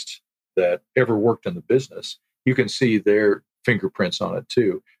greatest that ever worked in the business. You can see their fingerprints on it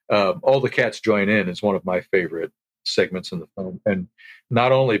too. All the Cats Join In is one of my favorite segments in the film, and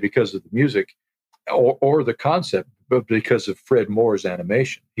not only because of the music or the concept, but because of Fred Moore's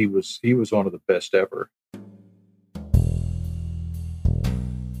animation. He was one of the best ever.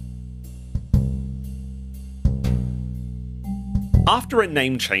 After a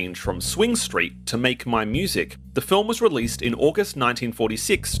name change from Swing Street to Make My Music, the film was released in August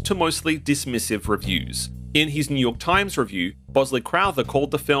 1946 to mostly dismissive reviews. In his New York Times review, Bosley Crowther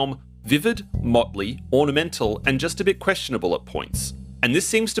called the film vivid, motley, ornamental, and just a bit questionable at points. And this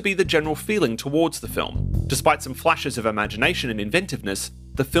seems to be the general feeling towards the film. Despite some flashes of imagination and inventiveness,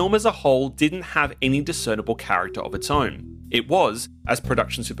 the film as a whole didn't have any discernible character of its own. It was, as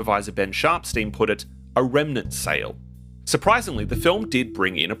production supervisor Ben Sharpstein put it, a remnant sale. Surprisingly, the film did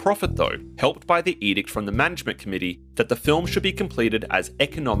bring in a profit though, helped by the edict from the management committee that the film should be completed as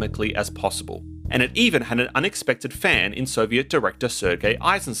economically as possible. And it even had an unexpected fan in Soviet director Sergei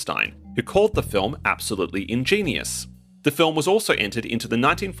Eisenstein, who called the film absolutely ingenious. The film was also entered into the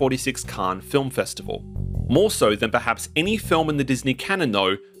 1946 Cannes Film Festival. More so than perhaps any film in the Disney canon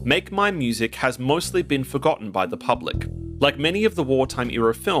though, Make My Music has mostly been forgotten by the public. Like many of the wartime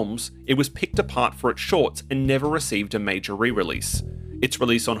era films, it was picked apart for its shorts and never received a major re-release. Its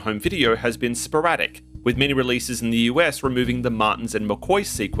release on home video has been sporadic, with many releases in the US removing the Martins and McCoy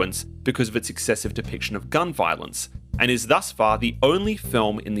sequence because of its excessive depiction of gun violence, and is thus far the only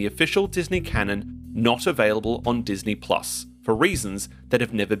film in the official Disney canon not available on Disney Plus, for reasons that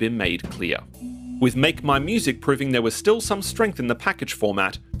have never been made clear. With Make My Music proving there was still some strength in the package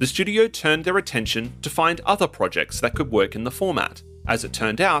format, the studio turned their attention to find other projects that could work in the format. As it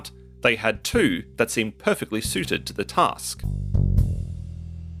turned out, they had two that seemed perfectly suited to the task.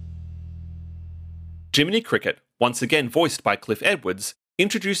 Jiminy Cricket, once again voiced by Cliff Edwards,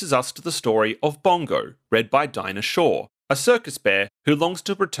 introduces us to the story of Bongo, read by Dinah Shore, a circus bear who longs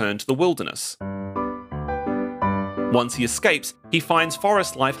to return to the wilderness. Once he escapes, he finds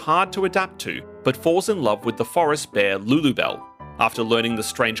forest life hard to adapt to, but falls in love with the forest bear Lulubelle. After learning the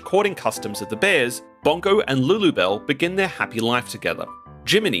strange courting customs of the bears, Bongo and Lulubelle begin their happy life together.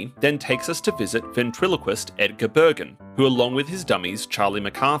 Jiminy then takes us to visit ventriloquist Edgar Bergen, who along with his dummies Charlie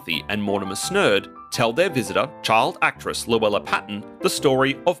McCarthy and Mortimer Snerd, tell their visitor, child actress Luella Patton, the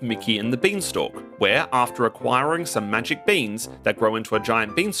story of Mickey and the Beanstalk, where after acquiring some magic beans that grow into a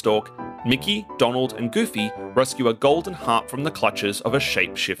giant beanstalk, Mickey, Donald, and Goofy rescue a golden harp from the clutches of a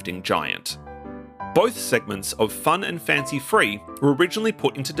shape-shifting giant. Both segments of Fun and Fancy Free were originally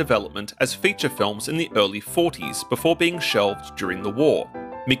put into development as feature films in the early 40s before being shelved during the war.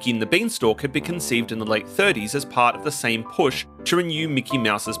 Mickey and the Beanstalk had been conceived in the late 30s as part of the same push to renew Mickey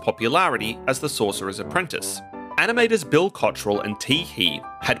Mouse's popularity as the Sorcerer's Apprentice. Animators Bill Cottrell and T. Hee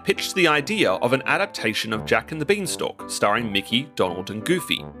had pitched the idea of an adaptation of Jack and the Beanstalk, starring Mickey, Donald, and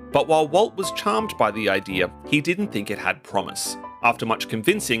Goofy. But while Walt was charmed by the idea, he didn't think it had promise. After much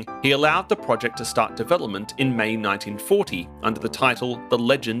convincing, he allowed the project to start development in May 1940 under the title The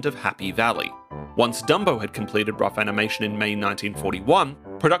Legend of Happy Valley. Once Dumbo had completed rough animation in May 1941,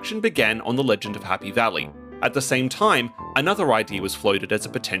 production began on The Legend of Happy Valley. At the same time, another idea was floated as a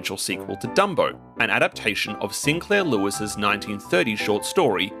potential sequel to Dumbo, an adaptation of Sinclair Lewis's 1930 short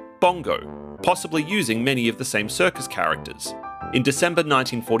story, Bongo, possibly using many of the same circus characters. In December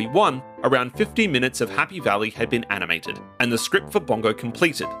 1941, around 50 minutes of Happy Valley had been animated, and the script for Bongo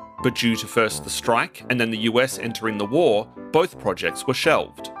completed, but due to first the strike and then the US entering the war, both projects were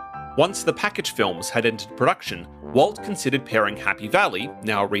shelved. Once the package films had entered production, Walt considered pairing Happy Valley,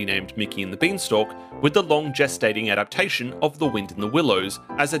 now renamed Mickey and the Beanstalk, with the long gestating adaptation of The Wind in the Willows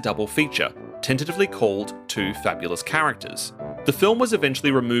as a double feature, tentatively called Two Fabulous Characters. The film was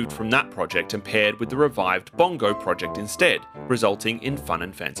eventually removed from that project and paired with the revived Bongo project instead, resulting in Fun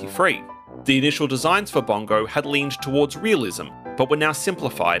and Fancy Free. The initial designs for Bongo had leaned towards realism, but were now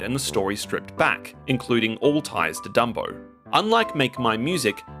simplified and the story stripped back, including all ties to Dumbo. Unlike Make My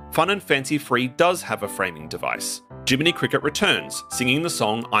Music, Fun and Fancy Free does have a framing device. Jiminy Cricket returns, singing the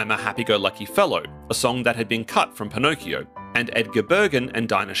song I'm a Happy-Go-Lucky Fellow, a song that had been cut from Pinocchio, and Edgar Bergen and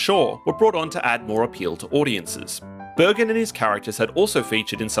Dinah Shore were brought on to add more appeal to audiences. Bergen and his characters had also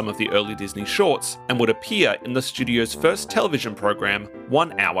featured in some of the early Disney shorts and would appear in the studio's first television program,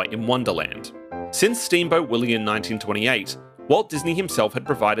 1 Hour in Wonderland. Since Steamboat Willie in 1928, Walt Disney himself had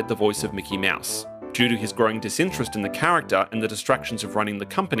provided the voice of Mickey Mouse. Due to his growing disinterest in the character and the distractions of running the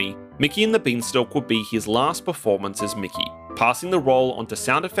company, Mickey and the Beanstalk would be his last performance as Mickey, passing the role on to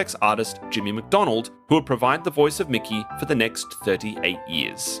sound effects artist Jimmy McDonald, who would provide the voice of Mickey for the next 38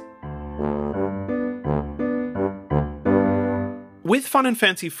 years. With Fun and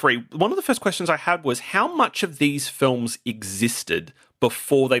Fancy Free, one of the first questions I had was how much of these films existed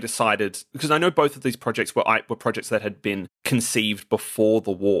before they decided, because I know both of these projects were projects that had been conceived before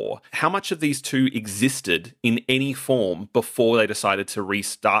the war. How much of these two existed in any form before they decided to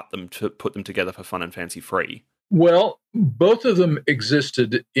restart them, to put them together for Fun and Fancy Free? Well, both of them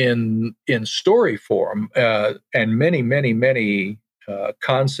existed in story form, and many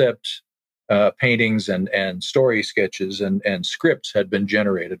concept paintings and story sketches and scripts had been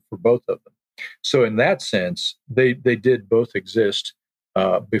generated for both of them. So in that sense, they did both exist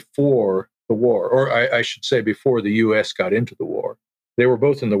before the war, or I should say before the U.S. got into the war. They were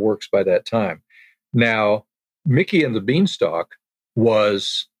both in the works by that time. Now, Mickey and the Beanstalk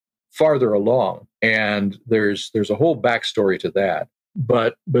was farther along, and there's a whole backstory to that.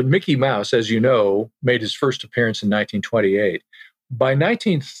 But Mickey Mouse, as you know, made his first appearance in 1928. By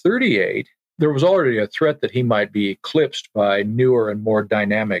 1938, there was already a threat that he might be eclipsed by newer and more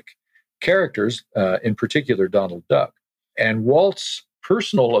dynamic characters, in particular Donald Duck. And Walt's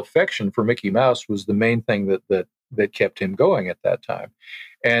personal affection for Mickey Mouse was the main thing that kept him going at that time.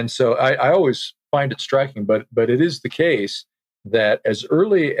 And so I always find it striking, but it is the case that as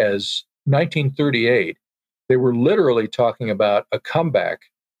early as 1938, they were literally talking about a comeback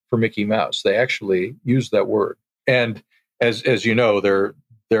for Mickey Mouse. They actually used that word. And as you know, there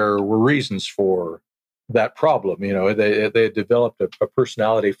were reasons for that problem. They had developed a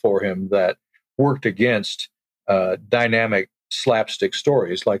personality for him that worked against dynamic slapstick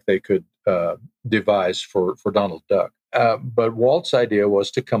stories like they could devise for Donald Duck. But Walt's idea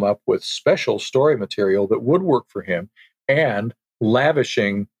was to come up with special story material that would work for him and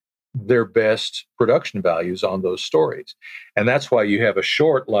lavishing their best production values on those stories. And that's why you have a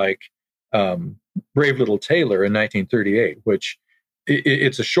short like Brave Little Tailor in 1938, which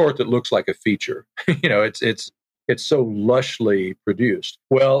it's a short that looks like a feature. It's so lushly produced.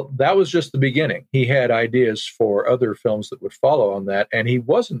 Well, that was just the beginning. He had ideas for other films that would follow on that, and he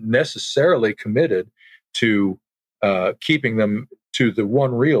wasn't necessarily committed to keeping them to the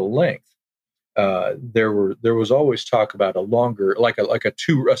one reel length. There was always talk about a longer, like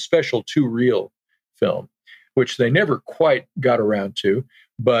a special 2-reel film, which they never quite got around to.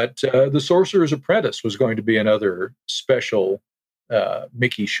 But The Sorcerer's Apprentice was going to be another special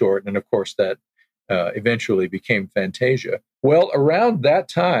Mickey short, and of course that eventually became Fantasia. Well, around that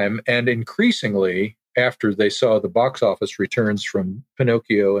time, and increasingly after they saw the box office returns from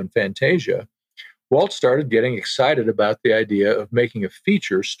Pinocchio and Fantasia, Walt started getting excited about the idea of making a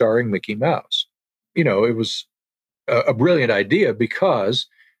feature starring Mickey Mouse. It was a brilliant idea because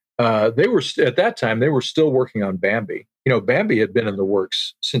they were at that time they were still working on Bambi. Bambi had been in the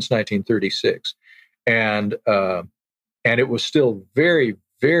works since 1936, and it was still very,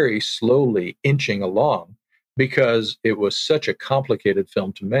 very slowly inching along because it was such a complicated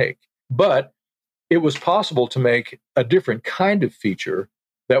film to make. But it was possible to make a different kind of feature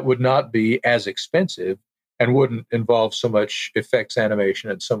that would not be as expensive and wouldn't involve so much effects animation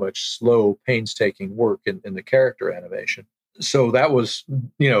and so much slow, painstaking work in the character animation. So that was,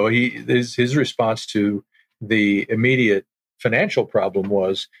 his response to the immediate financial problem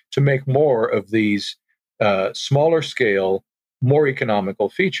was to make more of these smaller scale, more economical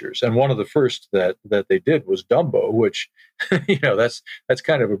features. And one of the first that they did was Dumbo, which, that's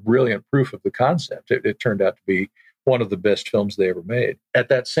kind of a brilliant proof of the concept. It turned out to be one of the best films they ever made. At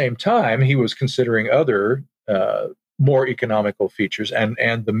that same time, he was considering other more economical features,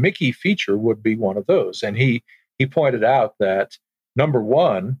 and the Mickey feature would be one of those. And he pointed out that, number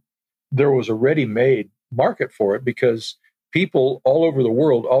one, there was a ready-made market for it because people all over the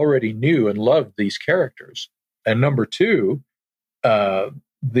world already knew and loved these characters. And number two,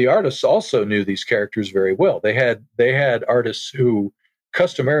 the artists also knew these characters very well. They had artists who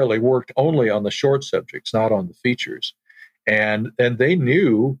customarily worked only on the short subjects, not on the features. And they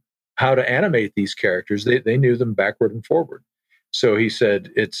knew how to animate these characters. They knew them backward and forward. So he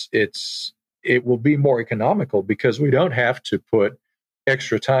said it will be more economical because we don't have to put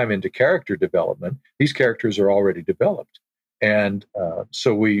extra time into character development. These characters are already developed. And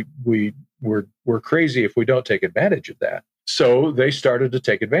so we're crazy if we don't take advantage of that. So they started to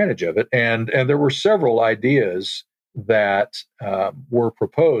take advantage of it. And there were several ideas that were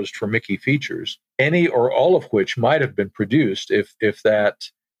proposed for Mickey features, any or all of which might have been produced if that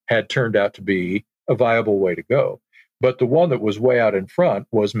had turned out to be a viable way to go. But the one that was way out in front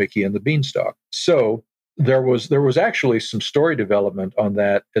was Mickey and the Beanstalk. So there was actually some story development on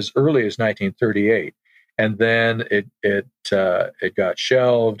that as early as 1938, and then it got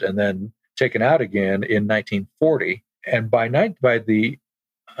shelved and then taken out again in 1940. And by the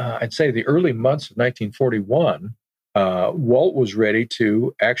I'd say the early months of 1941, Walt was ready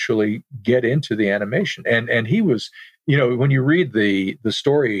to actually get into the animation, and he was, when you read the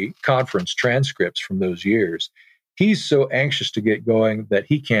story conference transcripts from those years, he's so anxious to get going that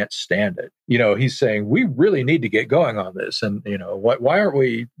he can't stand it. He's saying, we really need to get going on this. And, why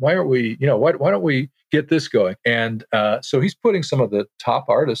don't we get this going? And so he's putting some of the top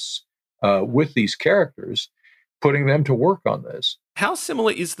artists with these characters, putting them to work on this. How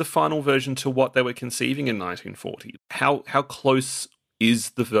similar is the final version to what they were conceiving in 1940? How close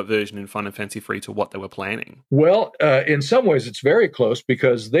is the version in Fun and Fancy Free to what they were planning? Well, in some ways, it's very close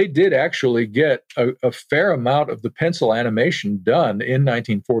because they did actually get a fair amount of the pencil animation done in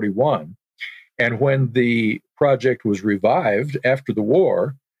 1941. And when the project was revived after the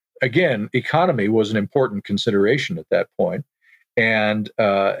war, again, economy was an important consideration at that point. And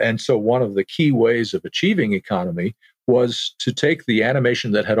so one of the key ways of achieving economy was to take the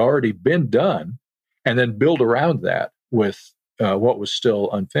animation that had already been done and then build around that with what was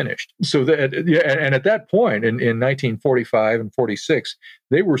still unfinished. So that, and at that point in 1945 and 46,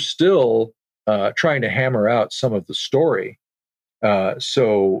 they were still trying to hammer out some of the story.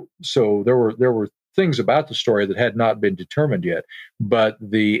 So there were things about the story that had not been determined yet, but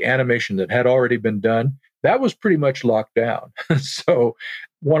the animation that had already been done, that was pretty much locked down. So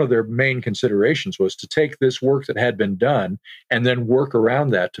one of their main considerations was to take this work that had been done and then work around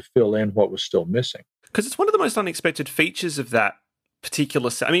that to fill in what was still missing. Because it's one of the most unexpected features of that particular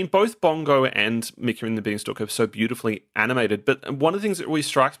set. I mean, both Bongo and Mickey and the Beanstalk are so beautifully animated, but one of the things that always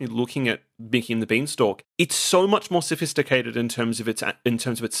strikes me looking at Mickey and the Beanstalk, it's so much more sophisticated in terms of its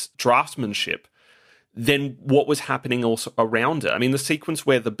draftsmanship than what was happening also around it. I mean, the sequence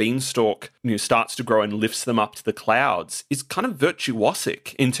where the beanstalk starts to grow and lifts them up to the clouds is kind of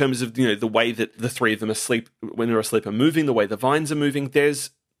virtuosic in terms of the way that the three of them asleep, when they're asleep, are moving, the way the vines are moving.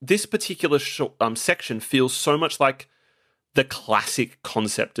 There's this particular section feels so much like the classic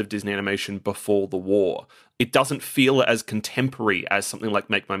concept of Disney animation before the war. It doesn't feel as contemporary as something like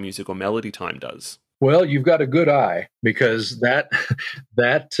Make My Music or Melody Time does. Well, you've got a good eye, because that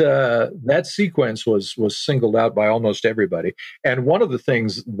sequence was singled out by almost everybody. And one of the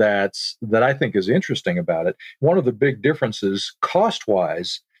things that I think is interesting about it, one of the big differences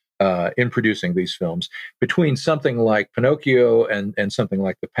cost-wise in producing these films between something like Pinocchio and something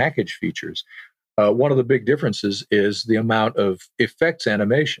like the package features, one of the big differences is the amount of effects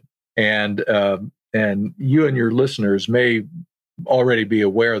animation. And you and your listeners may already be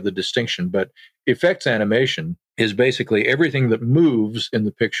aware of the distinction, but effects animation is basically everything that moves in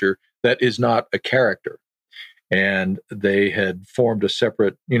the picture that is not a character. And they had formed a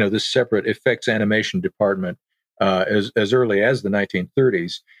separate, this separate effects animation department as early as the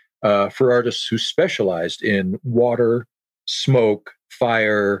 1930s for artists who specialized in water, smoke,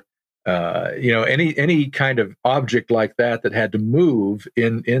 fire, any kind of object like that had to move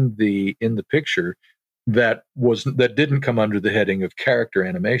in the picture that didn't come under the heading of character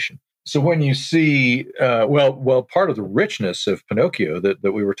animation. So when you see, part of the richness of Pinocchio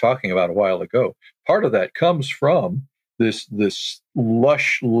that we were talking about a while ago, part of that comes from this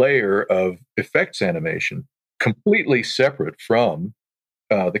lush layer of effects animation, completely separate from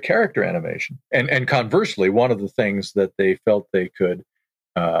the character animation. And conversely, one of the things that they felt they could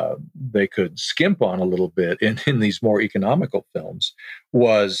skimp on a little bit in these more economical films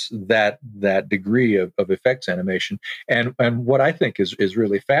was that degree of effects animation. And what I think is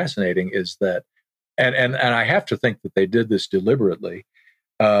really fascinating is that, and I have to think that they did this deliberately.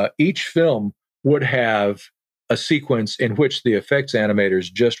 Each film would have a sequence in which the effects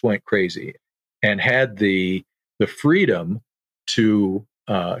animators just went crazy and had the freedom to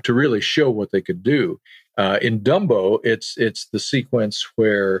really show what they could do. In Dumbo, it's the sequence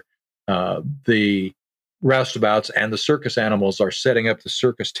where the roustabouts and the circus animals are setting up the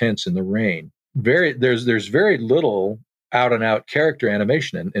circus tents in the rain. There's very little out and out character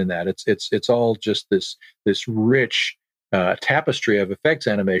animation in that. It's all just this rich tapestry of effects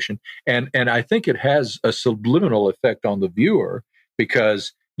animation, and I think it has a subliminal effect on the viewer,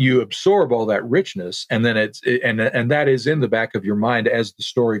 because you absorb all that richness, and then and that is in the back of your mind as the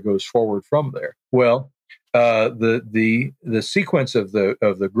story goes forward from there. Well, the sequence of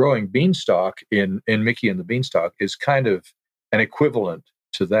the growing beanstalk in Mickey and the Beanstalk is kind of an equivalent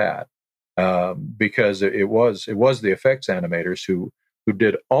to that, because it was the effects animators who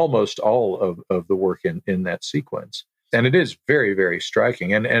did almost all of the work in that sequence, and it is very, very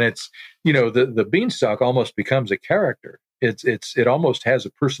striking. And it's the beanstalk almost becomes a character. It almost has a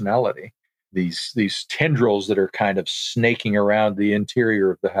personality. These tendrils that are kind of snaking around the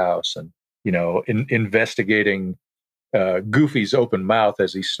interior of the house, and investigating Goofy's open mouth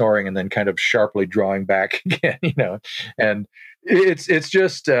as he's snoring, and then kind of sharply drawing back again. And it's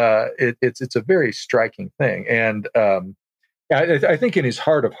just it's a very striking thing. And I think in his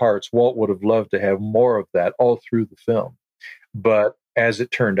heart of hearts, Walt would have loved to have more of that all through the film. But as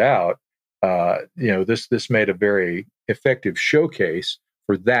it turned out, this made a very effective showcase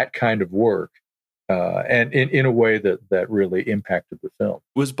for that kind of work, and in a way that really impacted the film.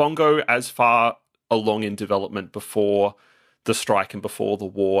 Was Bongo as far along in development before the strike and before the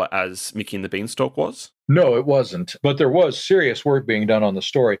war as Mickey and the Beanstalk was? No, it wasn't. But there was serious work being done on the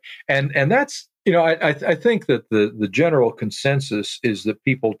story, and that's I think that the general consensus is that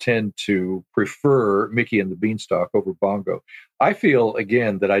people tend to prefer Mickey and the Beanstalk over Bongo. I feel,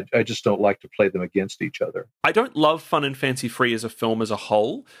 again, that I just don't like to play them against each other. I don't love Fun and Fancy Free as a film as a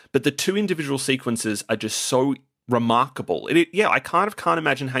whole, but the two individual sequences are just so remarkable. I kind of can't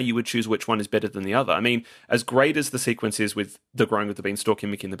imagine how you would choose which one is better than the other. I mean, as great as the sequence is with the growing of the beanstalk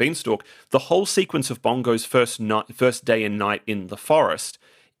and Mickey and the Beanstalk, the whole sequence of Bongo's first day and night in the forest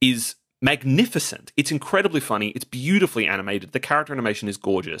is magnificent. It's incredibly funny. It's beautifully animated. The character animation is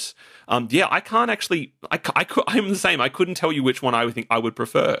gorgeous. I can't actually. I'm the same. I couldn't tell you which one I would think I would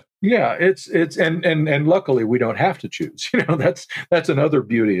prefer. Yeah, it's and luckily we don't have to choose. That's another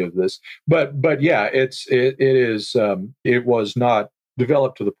beauty of this. But yeah, it was not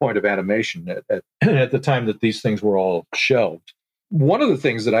developed to the point of animation at the time that these things were all shelved. One of the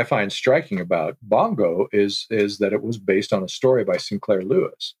things that I find striking about Bongo is that it was based on a story by Sinclair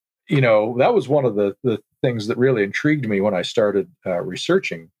Lewis. That was one of the things that really intrigued me when I started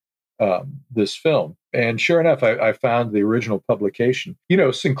researching this film. And sure enough, I found the original publication.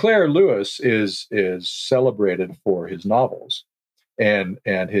 Sinclair Lewis is celebrated for his novels and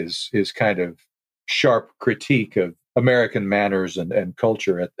his kind of sharp critique of American manners and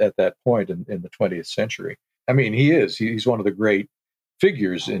culture at that point in the 20th century. I mean, he's one of the great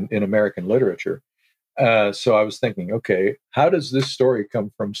figures in American literature. So I was thinking, okay, how does this story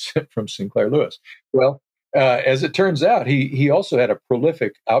come from Sinclair Lewis? Well, as it turns out, he also had a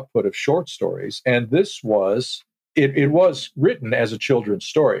prolific output of short stories, and this was it was written as a children's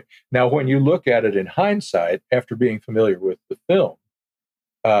story. Now, when you look at it in hindsight, after being familiar with the film,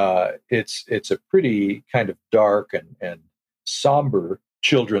 it's a pretty kind of dark and somber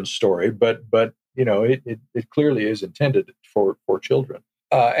children's story, but it clearly is intended for children.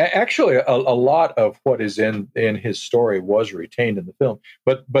 Actually, a lot of what is in his story was retained in the film,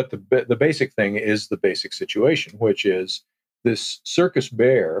 but the basic thing is the basic situation, which is this circus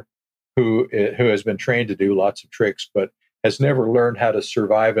bear who has been trained to do lots of tricks, but has never learned how to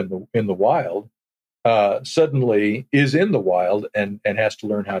survive in the wild. Suddenly is in the wild and has to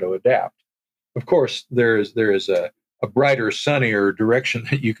learn how to adapt. Of course, there is a brighter, sunnier direction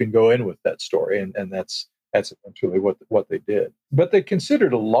that you can go in with that story, and that's eventually what they did. But they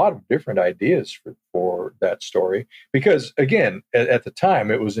considered a lot of different ideas for that story because, again, at the time,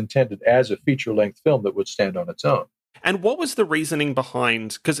 it was intended as a feature-length film that would stand on its own. And what was the reasoning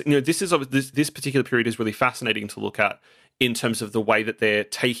behind? Because this particular period is really fascinating to look at in terms of the way that they're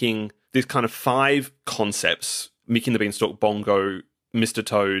taking this kind of 5 concepts: Mickey and the Beanstalk, Bongo, Mr.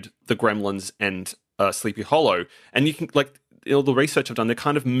 Toad, the Gremlins, and Sleepy Hollow, and you can all the research I've done, they're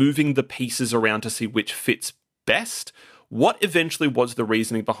kind of moving the pieces around to see which fits best. What eventually was the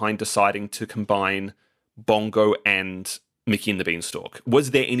reasoning behind deciding to combine Bongo and Mickey and the Beanstalk?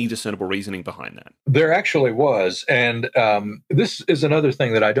 Was there any discernible reasoning behind that? There actually was. And this is another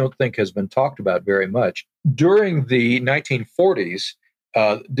thing that I don't think has been talked about very much. During the 1940s,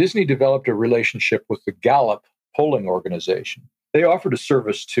 Disney developed a relationship with the Gallup polling organization. They offered a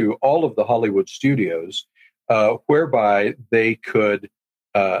service to all of the Hollywood studios whereby they could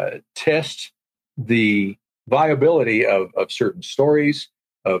test the viability of certain stories,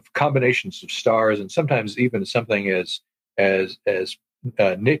 of combinations of stars, and sometimes even something as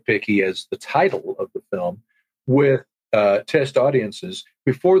nitpicky as the title of the film, with test audiences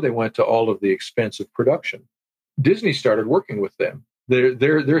before they went to all of the expense of production. Disney started working with them.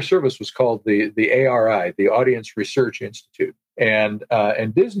 Their service was called the ARI, the Audience Research Institute, and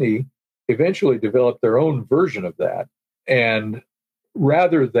Disney eventually developed their own version of that. And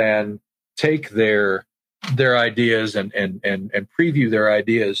rather than take their ideas and preview their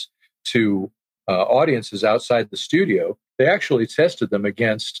ideas to audiences outside the studio, they actually tested them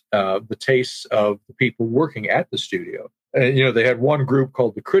against the tastes of the people working at the studio. They had one group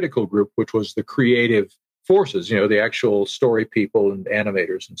called the critical group, which was the creative forces, the actual story people and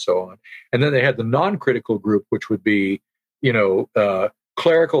animators and so on. And then they had the non-critical group, which would be,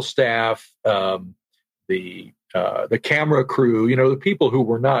 clerical staff, the camera crew, the people who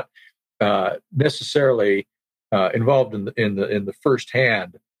were not necessarily involved in the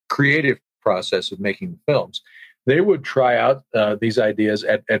first-hand creative process of making the films. They would try out these ideas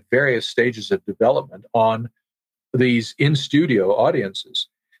at various stages of development on these in-studio audiences,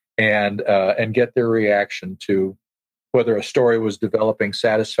 and get their reaction to whether a story was developing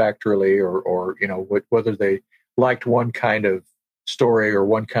satisfactorily, or whether they liked one kind of story or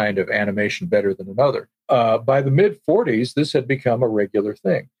one kind of animation better than another. By the mid-40s, this had become a regular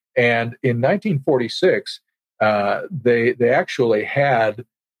thing. And in 1946, they actually had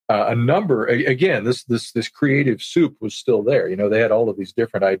a number. Again, this creative soup was still there. They had all of these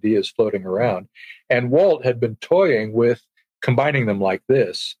different ideas floating around, and Walt had been toying with combining them like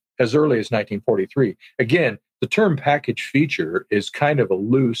this as early as 1943. Again, the term package feature is kind of a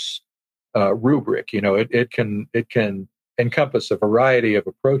loose rubric. It can encompass a variety of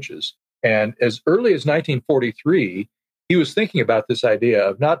approaches. And as early as 1943, he was thinking about this idea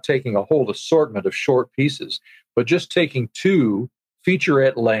of not taking a whole assortment of short pieces, but just taking 2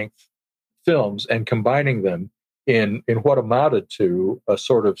 featurette-length films and combining them in what amounted to a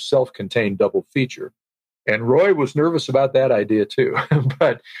sort of self-contained double feature. And Roy was nervous about that idea too,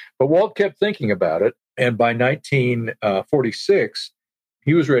 but Walt kept thinking about it. And by 1946,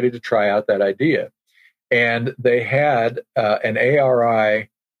 he was ready to try out that idea. And they had an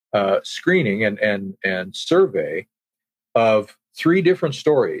ARI screening and survey of 3 different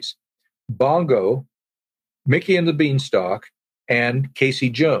stories: Bongo, Mickey and the Beanstalk, and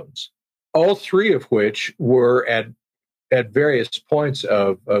Casey Jones, all three of which were at various points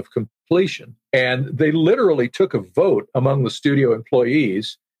of completion. And they literally took a vote among the studio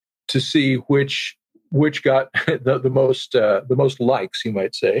employees to see which got the most likes, you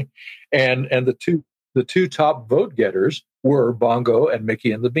might say. And the two top vote getters were Bongo and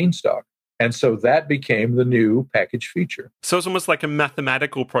Mickey and the Beanstalk. And so that became the new package feature. So it's almost like a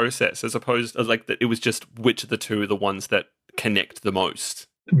mathematical process, as opposed to like that it was just which of the two are the ones that connect the most.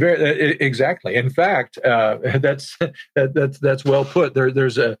 Exactly. In fact, that's well put.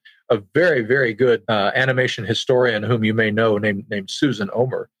 There's a very, very good animation historian whom you may know named Susan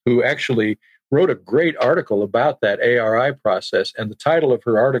Omer, who actually wrote a great article about that ARI process. And the title of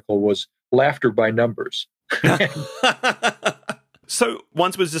her article was Laughter by Numbers. So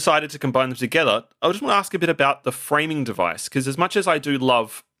once it was decided to combine them together, I just want to ask a bit about the framing device, because as much as I do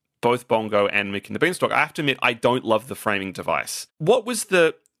love both Bongo and Mickey and the Beanstalk, I have to admit I don't love the framing device. What was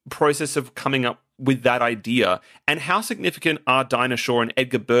the process of coming up with that idea, and how significant are Dinah Shore and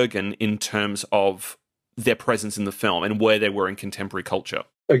Edgar Bergen in terms of their presence in the film and where they were in contemporary culture?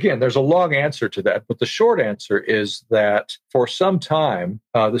 Again, there's a long answer to that, but the short answer is that for some time,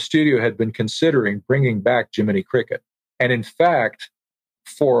 the studio had been considering bringing back Jiminy Cricket. And in fact,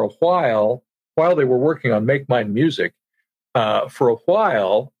 for a while they were working on Make Mine Music, for a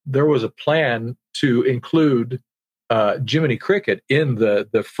while, there was a plan to include Jiminy Cricket in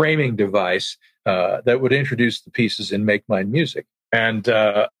the framing device that would introduce the pieces in Make Mine Music. And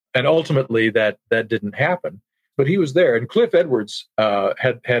ultimately, that didn't happen. But he was there. And Cliff Edwards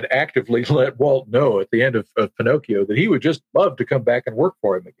had actively let Walt know at the end of Pinocchio that he would just love to come back and work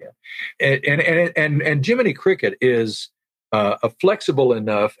for him again. And Jiminy Cricket is a flexible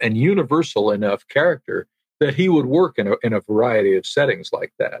enough and universal enough character that he would work in a variety of settings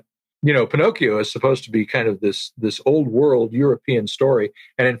like that. You know, Pinocchio is supposed to be kind of this old world European story,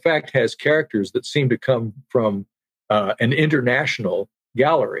 and in fact has characters that seem to come from an international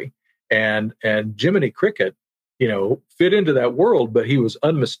gallery. And Jiminy Cricket, you know, fit into that world, but he was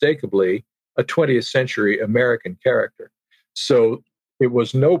unmistakably a 20th century American character. So it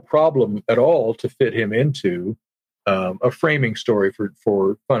was no problem at all to fit him into a framing story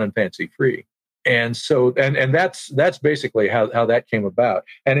for Fun and Fancy Free. And so, and that's basically how that came about.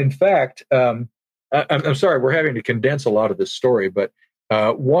 And in fact, I'm sorry, we're having to condense a lot of this story, but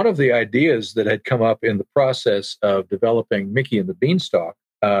one of the ideas that had come up in the process of developing Mickey and the Beanstalk,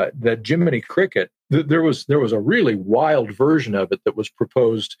 that Jiminy Cricket, there was a really wild version of it that was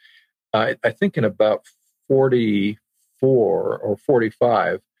proposed, I think in about 44 or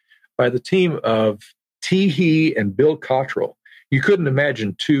 45, by the team of Tee Hee and Bill Cottrell. You couldn't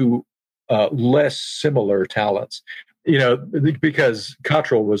imagine two less similar talents, you know, because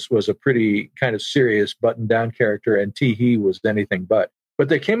Cottrell was a pretty kind of serious button-down character, and Tee Hee was anything but. But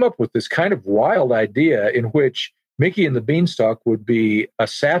they came up with this kind of wild idea in which Mickey and the Beanstalk would be a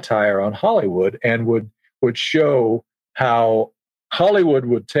satire on Hollywood and would show how Hollywood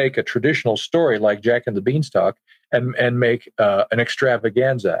would take a traditional story like Jack and the Beanstalk and make an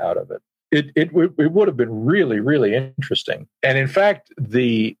extravaganza out of it. It would have been really, really interesting. And in fact,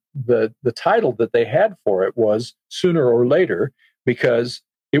 the title that they had for it was Sooner or Later, because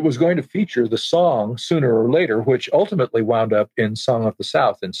it was going to feature the song Sooner or Later, which ultimately wound up in Song of the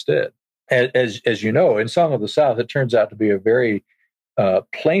South instead. As you know, in Song of the South, it turns out to be a very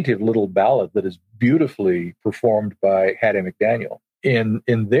plaintive little ballad that is beautifully performed by Hattie McDaniel. In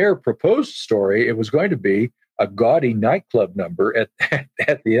their proposed story, it was going to be a gaudy nightclub number at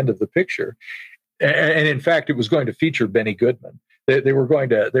the end of the picture, and in fact, it was going to feature Benny Goodman. They were going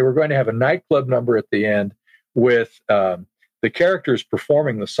to have a nightclub number at the end with the characters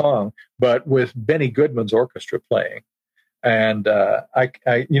performing the song, but with Benny Goodman's orchestra playing. And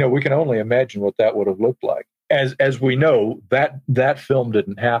we can only imagine what that would have looked like. As we know, that film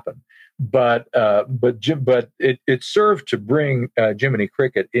didn't happen, but it served to bring Jiminy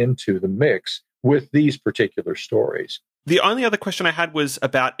Cricket into the mix with these particular stories. The only other question I had was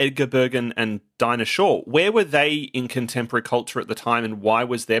about Edgar Bergen and Dinah Shore. Where were they in contemporary culture at the time, and why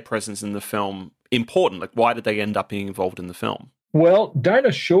was their presence in the film important? Like, why did they end up being involved in the film? Well,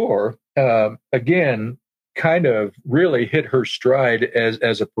 Dinah Shore, again, kind of really hit her stride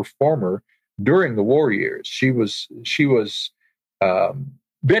as a performer during the war years. She was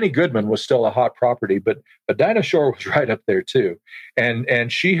Benny Goodman was still a hot property, but Dinah Shore was right up there too.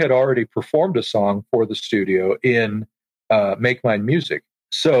 And she had already performed a song for the studio in Make Mine Music.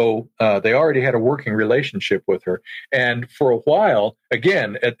 So they already had a working relationship with her. And for a while,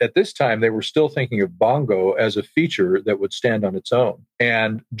 again, at this time, they were still thinking of Bongo as a feature that would stand on its own.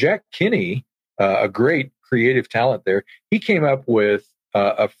 And Jack Kinney, a great creative talent there. He came up with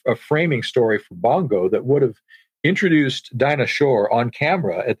a framing story for Bongo that would have introduced Dinah Shore on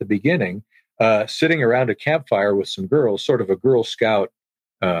camera at the beginning, sitting around a campfire with some girls, sort of a Girl Scout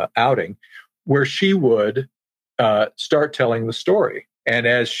outing, where she would start telling the story. And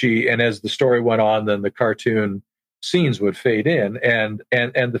as the story went on, then the cartoon scenes would fade in, and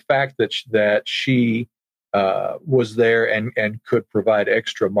the fact that she was there and could provide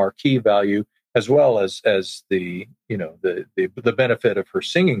extra marquee value, as well as the benefit of her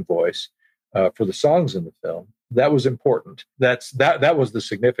singing voice for the songs in the film. That was important. That was the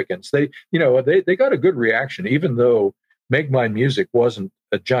significance. They got a good reaction, even though Make Mine Music wasn't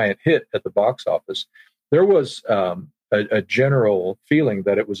a giant hit at the box office. There was a general feeling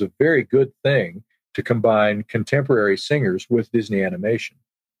that it was a very good thing to combine contemporary singers with Disney animation.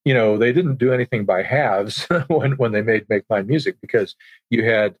 They didn't do anything by halves when they made Make Mine Music, because you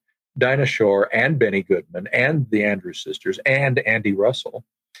had Dinah Shore and Benny Goodman and the Andrews Sisters and Andy Russell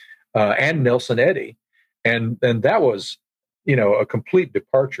and Nelson Eddy. And that was, a complete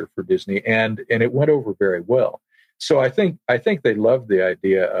departure for Disney, and it went over very well. So I think they loved the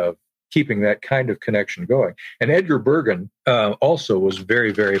idea of keeping that kind of connection going. And Edgar Bergen also was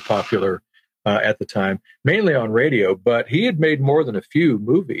very, very popular at the time, mainly on radio, but he had made more than a few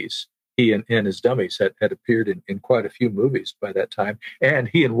movies. He and his dummies had appeared in quite a few movies by that time. And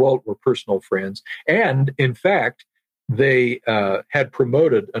he and Walt were personal friends. And in fact, they had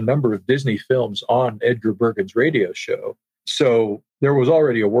promoted a number of Disney films on Edgar Bergen's radio show. So there was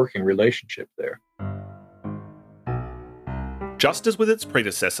already a working relationship there. Just as with its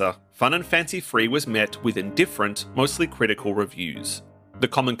predecessor, Fun and Fancy Free was met with indifferent, mostly critical reviews. The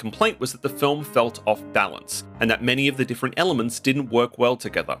common complaint was that the film felt off balance, and that many of the different elements didn't work well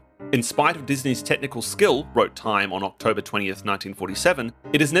together. In spite of Disney's technical skill, wrote Time on October 20th, 1947,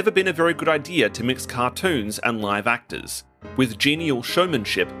 it has never been a very good idea to mix cartoons and live actors. With genial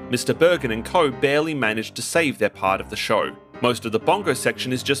showmanship, Mr. Bergen and co. barely managed to save their part of the show. Most of the Bongo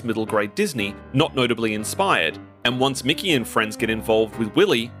section is just middle-grade Disney, not notably inspired, and once Mickey and friends get involved with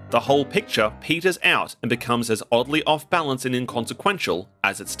Willie, the whole picture peters out and becomes as oddly off-balance and inconsequential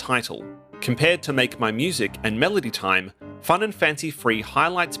as its title. Compared to Make My Music and Melody Time, Fun and Fancy Free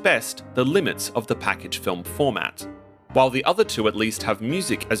highlights best the limits of the package film format. While the other two at least have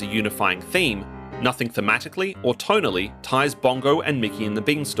music as a unifying theme, nothing thematically or tonally ties Bongo and Mickey and the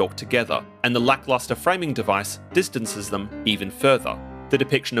Beanstalk together, and the lackluster framing device distances them even further. The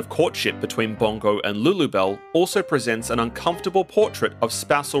depiction of courtship between Bongo and Lulubelle also presents an uncomfortable portrait of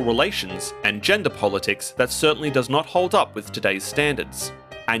spousal relations and gender politics that certainly does not hold up with today's standards.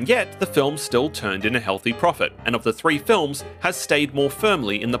 And yet, the film still turned in a healthy profit, and of the three films, has stayed more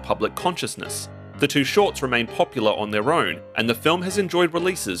firmly in the public consciousness. The two shorts remain popular on their own, and the film has enjoyed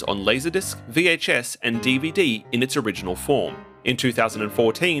releases on Laserdisc, VHS, and DVD in its original form. In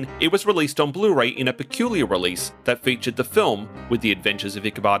 2014, it was released on Blu-ray in a peculiar release that featured the film with The Adventures of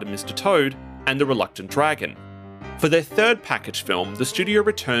Ichabod and Mr. Toad and The Reluctant Dragon. For their third package film, the studio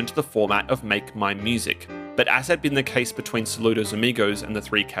returned to the format of Make Mine Music, but as had been the case between Saludos Amigos and The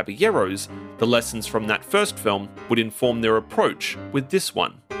Three Caballeros, the lessons from that first film would inform their approach with this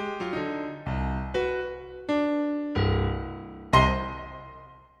one.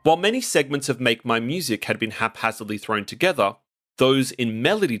 While many segments of Make My Music had been haphazardly thrown together, those in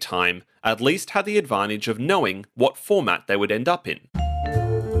Melody Time at least had the advantage of knowing what format they would end up in.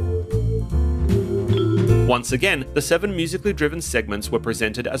 Once again, the 7 musically driven segments were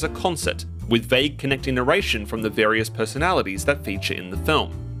presented as a concert, with vague connecting narration from the various personalities that feature in the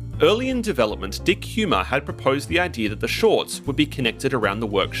film. Early in development, Dick Humer had proposed the idea that the shorts would be connected around the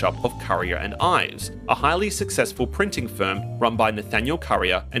workshop of Currier and Ives, a highly successful printing firm run by Nathaniel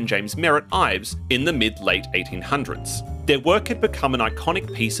Currier and James Merritt Ives in the mid-late 1800s. Their work had become an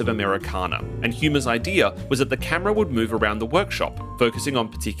iconic piece of Americana, and Humer's idea was that the camera would move around the workshop, focusing on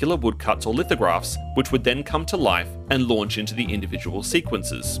particular woodcuts or lithographs, which would then come to life and launch into the individual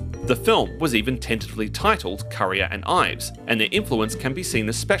sequences. The film was even tentatively titled Currier and Ives, and their influence can be seen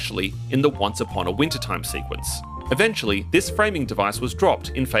especially in the Once Upon a Wintertime sequence. Eventually, this framing device was dropped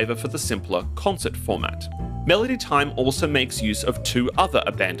in favour for the simpler concert format. Melody Time also makes use of 2 other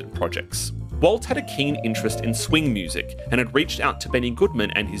abandoned projects. Walt had a keen interest in swing music and had reached out to Benny Goodman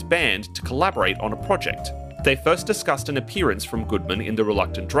and his band to collaborate on a project. They first discussed an appearance from Goodman in The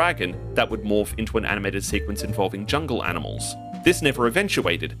Reluctant Dragon that would morph into an animated sequence involving jungle animals. This never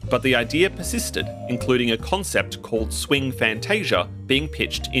eventuated, but the idea persisted, including a concept called Swing Fantasia being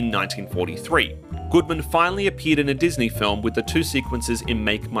pitched in 1943. Goodman finally appeared in a Disney film with the two sequences in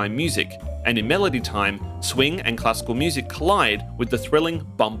Make Mine Music, and in Melody Time, swing and classical music collide with the thrilling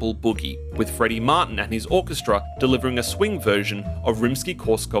Bumble Boogie, with Freddie Martin and his orchestra delivering a swing version of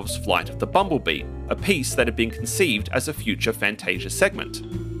Rimsky-Korsakov's Flight of the Bumblebee, a piece that had been conceived as a future Fantasia segment.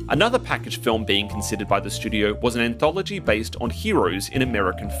 Another package film being considered by the studio was an anthology based on heroes in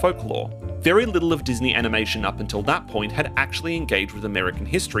American folklore. Very little of Disney animation up until that point had actually engaged with American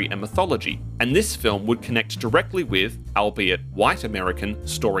history and mythology, and this film would connect directly with, albeit white American,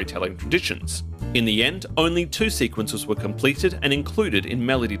 storytelling traditions. In the end, only 2 sequences were completed and included in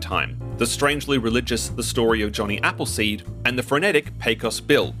Melody Time: the strangely religious The Story of Johnny Appleseed and the frenetic Pecos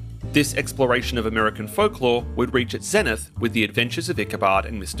Bill. This exploration of American folklore would reach its zenith with The Adventures of Ichabod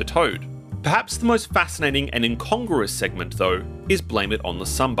and Mr. Toad. Perhaps the most fascinating and incongruous segment, though, is Blame It on the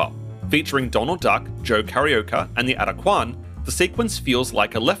Samba. Featuring Donald Duck, Joe Carioca, and the Araquan, the sequence feels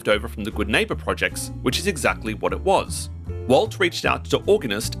like a leftover from the Good Neighbor projects, which is exactly what it was. Walt reached out to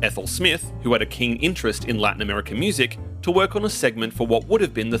organist Ethel Smith, who had a keen interest in Latin American music, to work on a segment for what would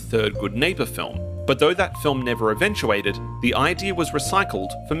have been the third Good Neighbor film. But though that film never eventuated, the idea was recycled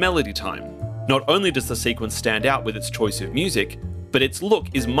for Melody Time. Not only does the sequence stand out with its choice of music, but its look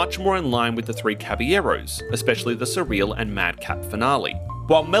is much more in line with the Three Caballeros, especially the surreal and madcap finale.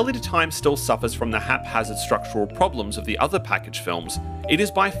 While Melody Time still suffers from the haphazard structural problems of the other package films, it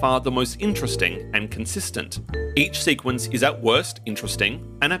is by far the most interesting and consistent. Each sequence is at worst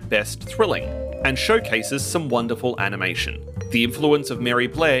interesting, and at best thrilling, and showcases some wonderful animation. The influence of Mary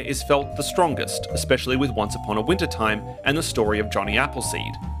Blair is felt the strongest, especially with Once Upon a Wintertime and the Story of Johnny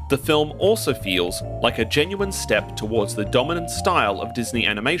Appleseed. The film also feels like a genuine step towards the dominant style of Disney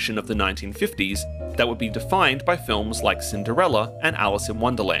animation of the 1950s that would be defined by films like Cinderella and Alice in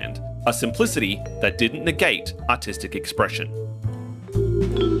Wonderland, a simplicity that didn't negate artistic expression.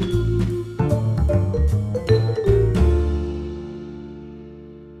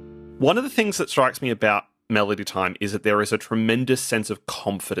 One of the things that strikes me about Melody Time is that there is a tremendous sense of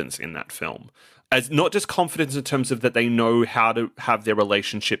confidence in that film. As not just confidence in terms of that they know how to have their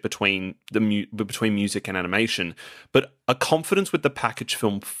relationship between between music and animation, but a confidence with the package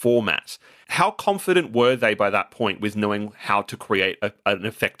film format. How confident were they by that point with knowing how to create an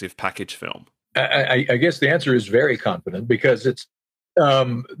effective package film? I guess the answer is very confident, because it's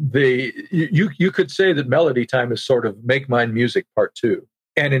you could say that Melody Time is sort of Make Mine Music Part 2.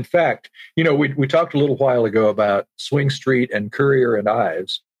 And in fact, we talked a little while ago about Swing Street and Courier and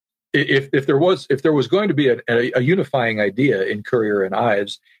Ives. If there was going to be a unifying idea in Courier and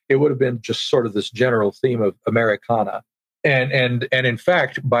Ives, it would have been just sort of this general theme of Americana. And in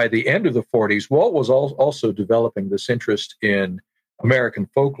fact, by the end of the 40s, Walt was also developing this interest in American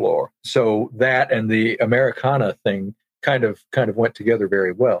folklore. So that and the Americana thing kind of went together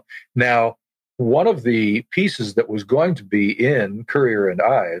very well. Now, one of the pieces that was going to be in Courier and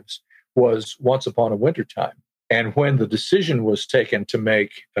Ives was Once Upon a Wintertime. And when the decision was taken to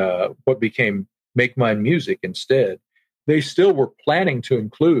make what became Make Mine Music instead, they still were planning to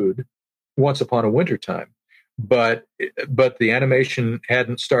include Once Upon a Wintertime. But the animation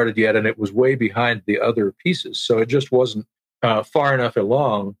hadn't started yet, and it was way behind the other pieces. So it just wasn't far enough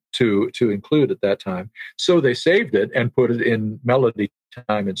along to include at that time. So they saved it and put it in Melody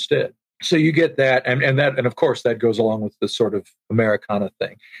Time instead. So you get that, and of course that goes along with the sort of Americana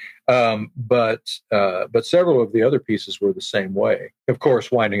thing. But several of the other pieces were the same way. Of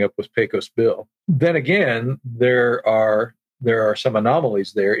course, winding up with Pecos Bill. Then again, there are some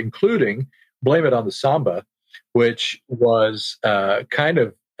anomalies there, including Blame It on the Samba, which was kind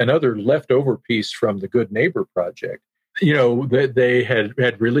of another leftover piece from the Good Neighbor project. They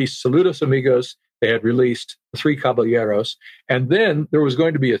had released Saludos Amigos. They had released Three Caballeros, and then there was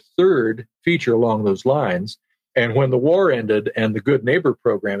going to be a third feature along those lines. And when the war ended and the Good Neighbor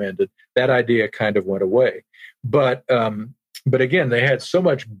program ended, that idea kind of went away. But again, they had so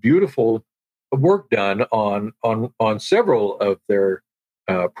much beautiful work done on several of their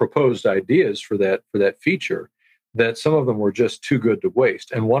proposed ideas for that feature that some of them were just too good to waste.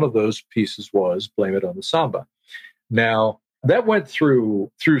 And one of those pieces was Blame It on the Samba. Now, that went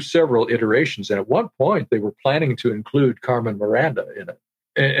through several iterations, and at one point they were planning to include Carmen Miranda in it.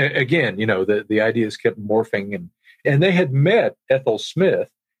 Again, the ideas kept morphing, and they had met Ethel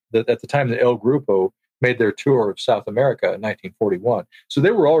Smith at the time that El Grupo made their tour of South America in 1941. So they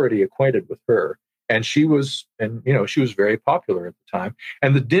were already acquainted with her, and she was very popular at the time.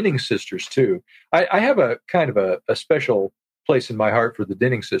 And the Dinning sisters too. I have a kind of a special place in my heart for the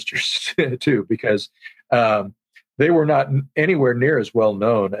Dinning sisters too, because they were not anywhere near as well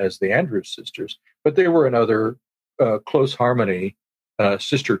known as the Andrews sisters, but they were another close harmony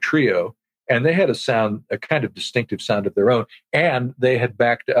sister trio, and they had a sound, a kind of distinctive sound of their own, and they had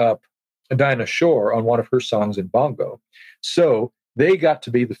backed up Dinah Shore on one of her songs in bongo. So they got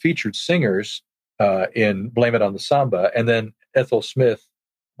to be the featured singers in Blame It on the Samba, and then Ethel Smith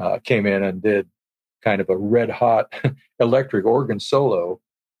came in and did kind of a red-hot electric organ solo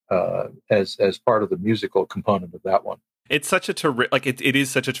as part of the musical component of that one. It's such a terrific, it is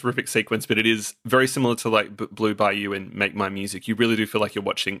such a terrific sequence, but it is very similar to like Blue Bayou and Make My Music. You really do feel like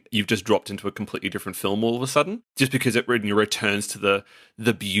you've just dropped into a completely different film all of a sudden, just because it returns to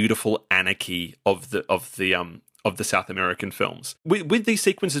the beautiful anarchy of the South American films. With these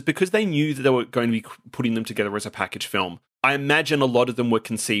sequences, because they knew that they were going to be putting them together as a package film, I imagine a lot of them were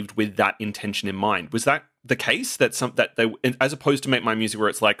conceived with that intention in mind. Was that the case? That they, as opposed to Make My Music, where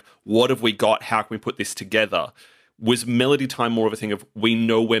it's like, what have we got? How can we put this together? Was Melody Time more of a thing of, we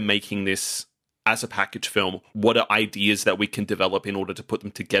know we're making this as a package film? What are ideas that we can develop in order to put them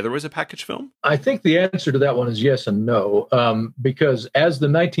together as a package film? I think the answer to that one is yes and no, because as the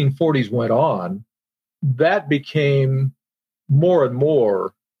 1940s went on, that became more and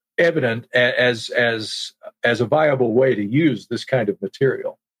more evident as a viable way to use this kind of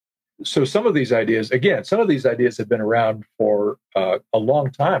material. So some of these ideas had been around for a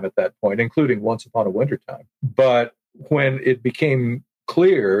long time at that point, including Once Upon a Wintertime. But when it became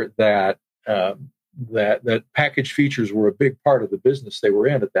clear that that package features were a big part of the business they were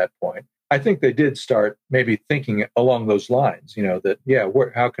in at that point, I think they did start maybe thinking along those lines.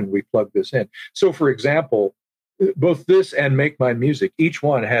 How can we plug this in? So, for example, both this and Make My Music, each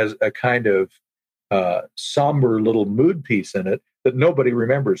one has a kind of somber little mood piece in it that nobody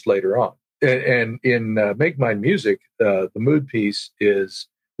remembers later on. And in Make My Music, the mood piece is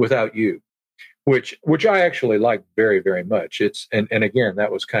Without You, which I actually like very, very much. And again,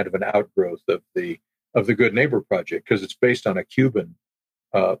 that was kind of an outgrowth of the Good Neighbor Project, because it's based on a Cuban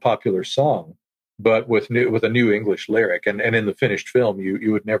popular song, but with a new English lyric. And in the finished film,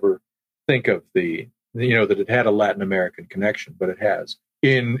 you would never think of that it had a Latin American connection, but it has.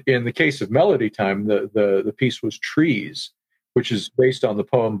 In the case of Melody Time, the piece was Trees, which is based on the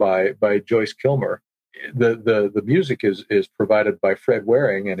poem by Joyce Kilmer. The music is provided by Fred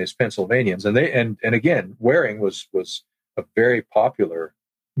Waring and his Pennsylvanians, and again, Waring was a very popular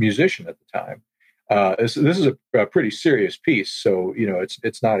musician at the time. This is a pretty serious piece, so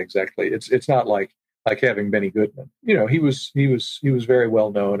it's not exactly it's not like having Benny Goodman. He was very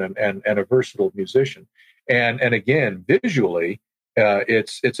well known and a versatile musician, and again, visually,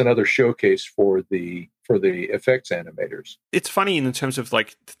 it's another showcase for the effects animators. It's funny in terms of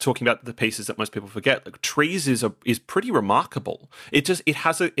like talking about the pieces that most people forget. Like Trees is pretty remarkable. It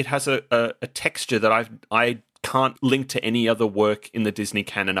has a texture that I can't link to any other work in the Disney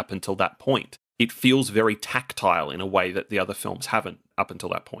canon up until that point. It feels very tactile in a way that the other films haven't up until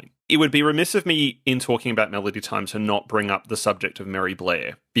that point. It would be remiss of me in talking about Melody Time to not bring up the subject of Mary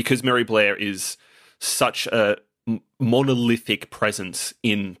Blair, because Mary Blair is such a monolithic presence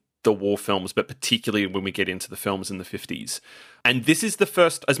in the war films, but particularly when we get into the films in the 50s. And this is the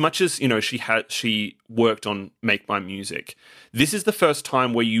first, as much as she worked on Make My Music, this is the first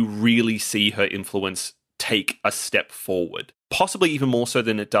time where you really see her influence take a step forward, possibly even more so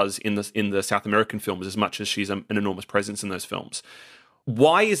than it does in the South American films, as much as she's an enormous presence in those films.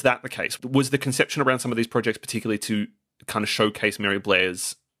 Why is that the case? Was the conception around some of these projects particularly to kind of showcase Mary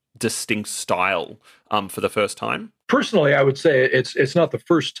Blair's distinct style for the first time? Personally, I would say it's not the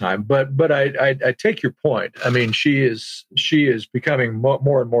first time, but I take your point. I mean, she is becoming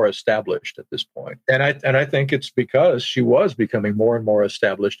more and more established at this point, and I think it's because she was becoming more and more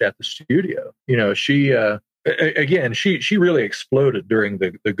established at the studio. She really exploded during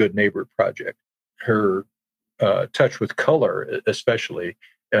the Good Neighbor Project. Her touch with color, especially,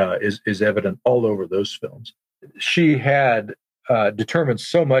 is evident all over those films. She had determines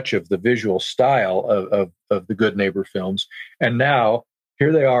so much of the visual style of the Good Neighbor films. And now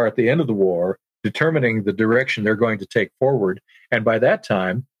here they are at the end of the war, determining the direction they're going to take forward. And by that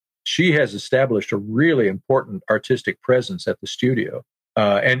time, she has established a really important artistic presence at the studio.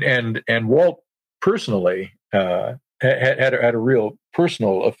 And Walt personally had a real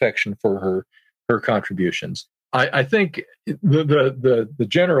personal affection for her contributions. I think the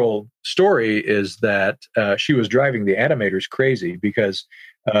general story is that she was driving the animators crazy, because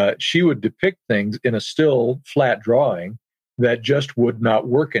she would depict things in a still flat drawing that just would not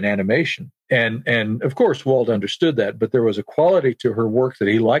work in animation. And of course, Walt understood that, but there was a quality to her work that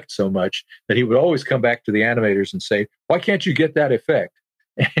he liked so much that he would always come back to the animators and say, "Why can't you get that effect?"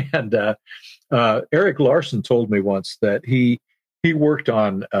 And Eric Larson told me once that he worked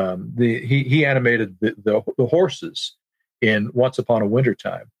on he animated the horses in Once Upon a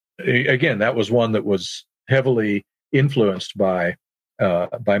Wintertime. Again, that was one that was heavily influenced by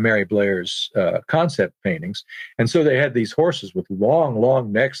Mary Blair's concept paintings. And so they had these horses with long,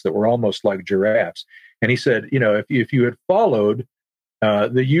 long necks that were almost like giraffes. And he said, you know, if you had followed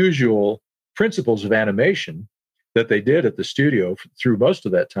the usual principles of animation that they did at the studio through most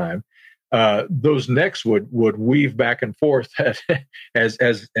of that time, those necks would weave back and forth as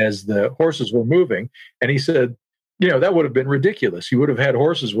the horses were moving. And he said, you know, that would have been ridiculous. You would have had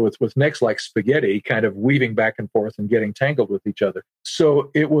horses with necks like spaghetti, kind of weaving back and forth and getting tangled with each other. So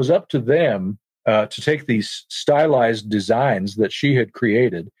it was up to them to take these stylized designs that she had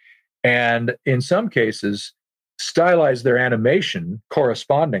created, and in some cases, stylize their animation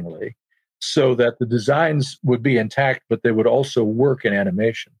correspondingly, so that the designs would be intact, but they would also work in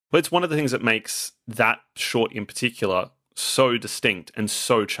animation. But it's one of the things that makes that short in particular so distinct and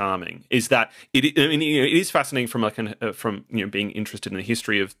so charming, is that it is fascinating from being interested in the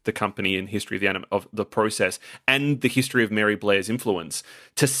history of the company and history of the process and the history of Mary Blair's influence,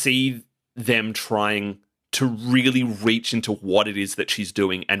 to see them trying to really reach into what it is that she's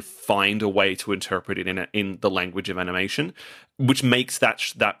doing and find a way to interpret it in the language of animation, which makes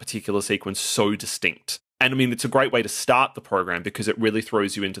that particular sequence so distinct. And I mean, it's a great way to start the program, because it really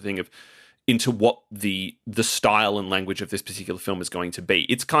throws you into what the style and language of this particular film is going to be.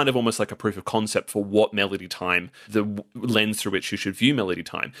 It's kind of almost like a proof of concept for what Melody Time, the lens through which you should view Melody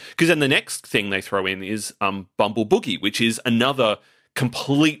Time. Because then the next thing they throw in is Bumble Boogie, which is another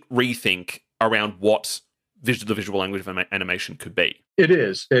complete rethink around what the visual language of animation could be. It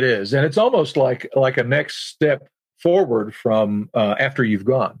is, and it's almost like a next step forward from After You've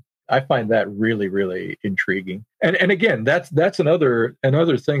Gone. I find that really, really intriguing. And again, that's another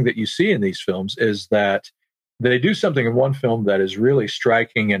thing that you see in these films, is that they do something in one film that is really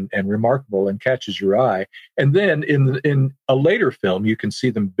striking and remarkable and catches your eye, and then in a later film you can see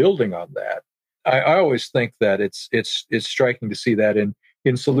them building on that. I always think that it's striking to see that in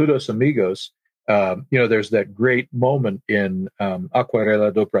Saludos Amigos. There's that great moment in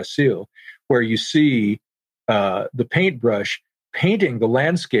Aquarela do Brasil where you see the paintbrush painting the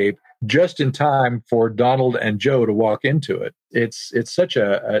landscape just in time for Donald and Joe to walk into it. It's such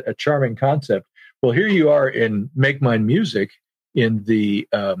a charming concept. Well, here you are in Make Mine Music, in the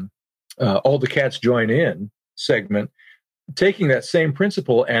All the Cats Join In segment, taking that same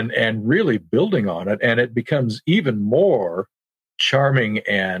principle and really building on it, and it becomes even more charming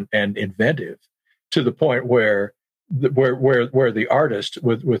and inventive, to the point where the artist,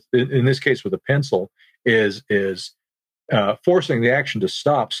 with in this case with a pencil, is forcing the action to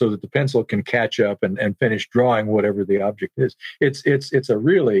stop so that the pencil can catch up and finish drawing whatever the object is. It's a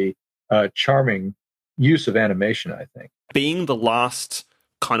really charming use of animation, I think. Being the last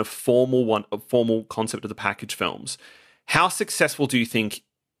kind of formal concept of the package films, how successful do you think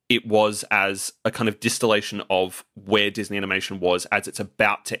it was as a kind of distillation of where Disney animation was as it's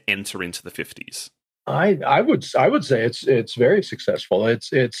about to enter into the 50s? I would say it's very successful.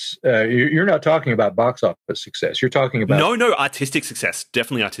 You're not talking about box office success. You're talking about no artistic success.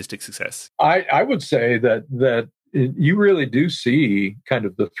 Definitely artistic success. I would say that you really do see kind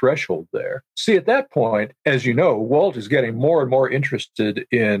of the threshold there. See, at that point, as you know, Walt is getting more and more interested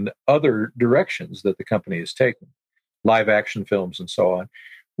in other directions that the company is taking, live action films and so on,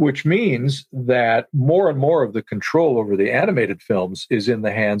 which means that more and more of the control over the animated films is in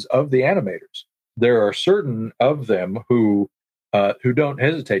the hands of the animators. There are certain of them who don't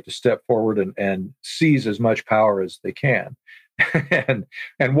hesitate to step forward and seize as much power as they can,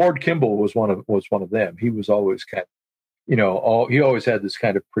 and Ward Kimball was one of them. He was always he always had this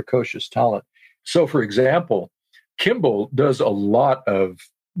kind of precocious talent. So, for example, Kimball does a lot of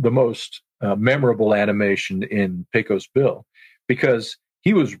the most memorable animation in Pecos Bill, because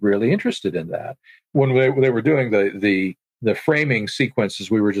he was really interested in that. When they were doing the framing sequences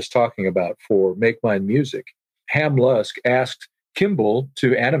we were just talking about for Make Mine Music, Ham Lusk asked Kimball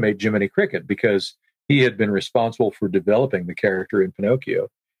to animate Jiminy Cricket because he had been responsible for developing the character in Pinocchio.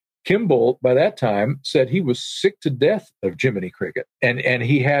 Kimball, by that time, said he was sick to death of Jiminy Cricket, and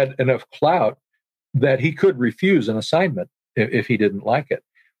he had enough clout that he could refuse an assignment if he didn't like it.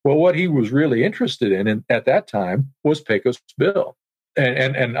 Well, what he was really interested in at that time was Pecos Bill.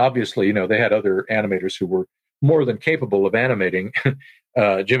 And obviously, they had other animators who were more than capable of animating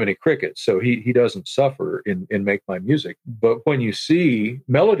Jiminy Cricket, so he doesn't suffer in Make My Music. But when you see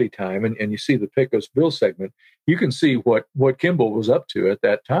Melody Time and you see the Pecos Bill segment, you can see what Kimball was up to at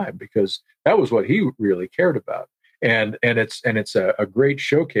that time, because that was what he really cared about. And it's a great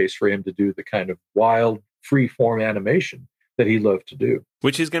showcase for him to do the kind of wild, free form animation he loved to do.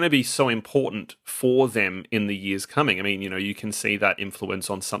 Which is going to be so important for them in the years coming. I mean, you can see that influence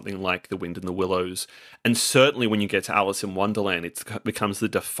on something like The Wind in the Willows. And certainly when you get to Alice in Wonderland, it becomes the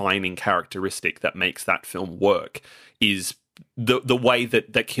defining characteristic that makes that film work, is the way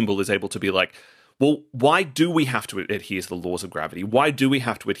that Kimball is able to be like, well, why do we have to adhere to the laws of gravity? Why do we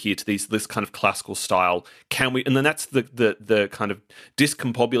have to adhere to this kind of classical style? Can we? And then that's the kind of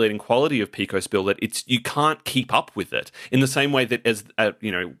discombobulating quality of Pico's bill, that you can't keep up with it in the same way that as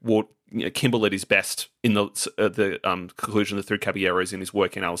Kimball at his best in the conclusion of the Three Caballeros in his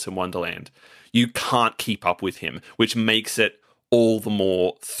work in Alice in Wonderland. You can't keep up with him, which makes it all the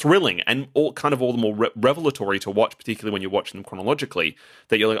more thrilling and all the more revelatory to watch, particularly when you're watching them chronologically,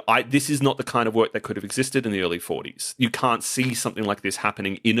 that you're like, this is not the kind of work that could have existed in the early 40s. You can't see something like this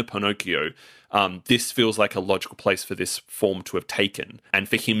happening in a Pinocchio. This feels like a logical place for this form to have taken and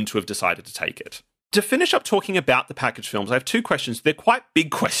for him to have decided to take it. To finish up talking about the package films, I have two questions. They're quite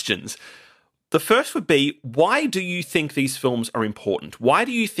big questions. The first would be, why do you think these films are important? Why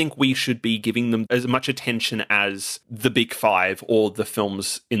do you think we should be giving them as much attention as the Big Five or the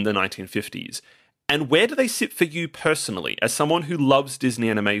films in the 1950s? And where do they sit for you personally, as someone who loves Disney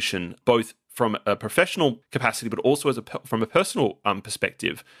animation, both from a professional capacity, but also from a personal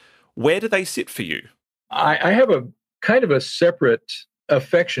perspective? Where do they sit for you? I have a kind of a separate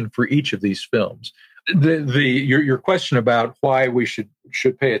affection for each of these films. Your question about why we should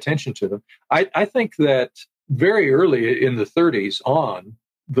pay attention to them, I think that very early in the 30s on,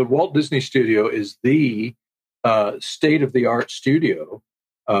 the Walt Disney Studio is the state-of-the-art studio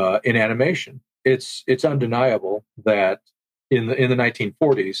in animation. It's undeniable that in the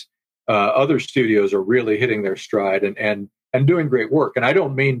 1940s, other studios are really hitting their stride and doing great work. And I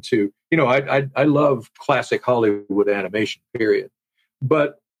don't mean to, I love classic Hollywood animation, period.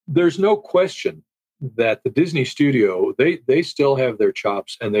 But there's no question that the Disney Studio, they still have their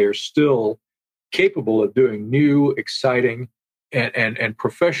chops, and they are still capable of doing new, exciting, and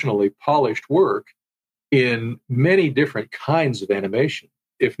professionally polished work in many different kinds of animation.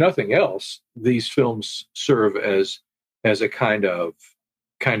 If nothing else, these films serve as a kind of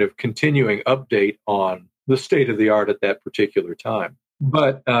continuing update on the state of the art at that particular time.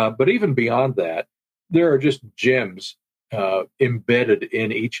 But even beyond that, there are just gems embedded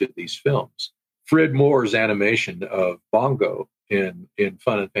in each of these films. Fred Moore's animation of Bongo in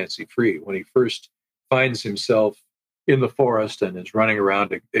Fun and Fancy Free, when he first finds himself in the forest and is running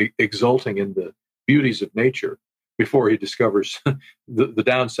around exulting in the beauties of nature before he discovers the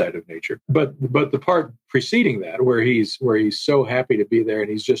downside of nature. But the part preceding that, where he's so happy to be there and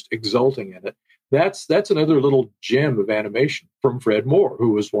he's just exulting in it, that's another little gem of animation from Fred Moore,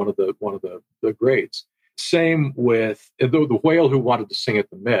 who was one of the greats. Same with the Whale Who Wanted to Sing at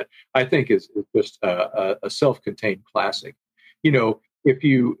the Met, I think is just a self-contained classic. If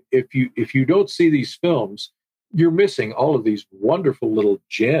you don't see these films, you're missing all of these wonderful little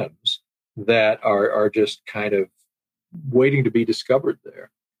gems that are just kind of waiting to be discovered there.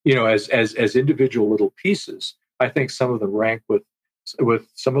 As individual little pieces, I think some of them rank with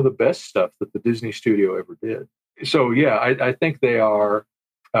some of the best stuff that the Disney Studio ever did. So yeah, I think they are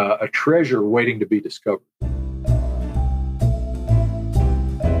a treasure waiting to be discovered.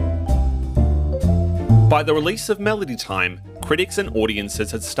 By the release of Melody Time, critics and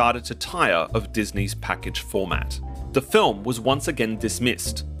audiences had started to tire of Disney's package format. The film was once again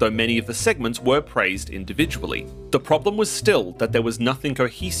dismissed, though many of the segments were praised individually. The problem was still that there was nothing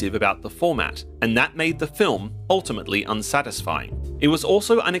cohesive about the format, and that made the film ultimately unsatisfying. It was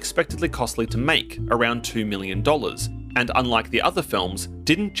also unexpectedly costly to make, around $2 million, and unlike the other films,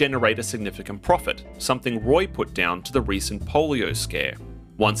 didn't generate a significant profit, something Roy put down to the recent polio scare.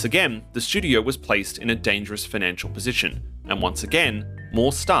 Once again, the studio was placed in a dangerous financial position, and once again,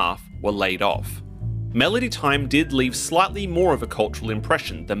 more staff were laid off. Melody Time did leave slightly more of a cultural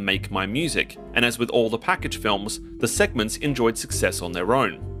impression than Make My Music, and as with all the package films, the segments enjoyed success on their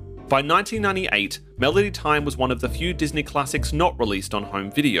own. By 1998, Melody Time was one of the few Disney classics not released on home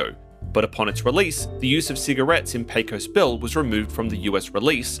video, but upon its release, the use of cigarettes in Pecos Bill was removed from the US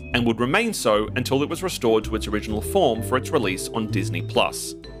release, and would remain so until it was restored to its original form for its release on Disney+.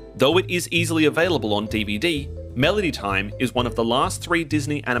 Though it is easily available on DVD, Melody Time is one of the last 3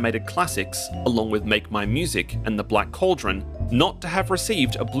 Disney animated classics, along with Make My Music and The Black Cauldron, not to have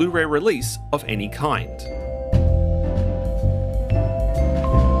received a Blu-ray release of any kind.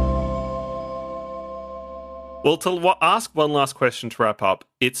 Well, to ask one last question to wrap up,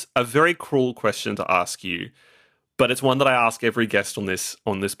 it's a very cruel question to ask you, but it's one that I ask every guest on this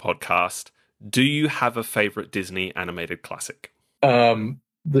podcast. Do you have a favorite Disney animated classic?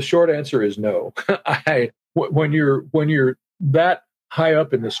 The short answer is no. When you're that high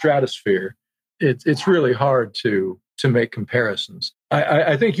up in the stratosphere, it's really hard to make comparisons.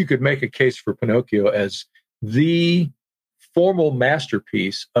 I think you could make a case for Pinocchio as the formal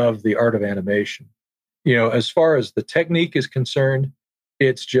masterpiece of the art of animation. As far as the technique is concerned,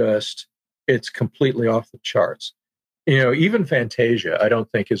 it's completely off the charts. Even Fantasia, I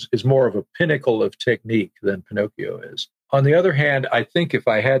don't think is more of a pinnacle of technique than Pinocchio is. On the other hand, I think if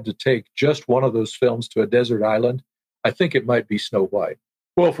I had to take just one of those films to a desert island, I think it might be Snow White.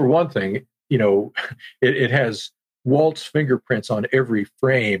 Well, for one thing, it has Walt's fingerprints on every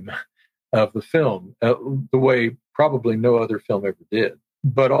frame of the film, the way probably no other film ever did.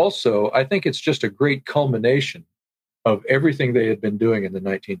 But also, I think it's just a great culmination of everything they had been doing in the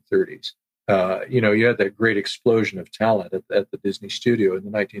 1930s. You had that great explosion of talent at the Disney studio in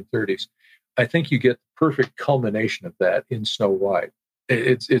the 1930s. I think you get the perfect culmination of that in Snow White.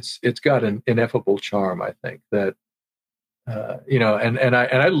 It's got an ineffable charm, I think, that and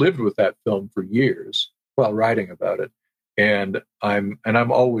I lived with that film for years while writing about it, and I'm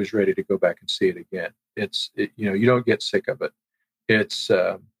always ready to go back and see it again. You don't get sick of it. It's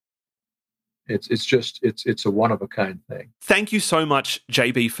a one of a kind thing. Thank you so much,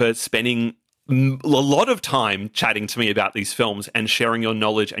 JB, for spending a lot of time chatting to me about these films and sharing your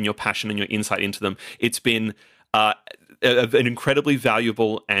knowledge and your passion and your insight into them. It's been an incredibly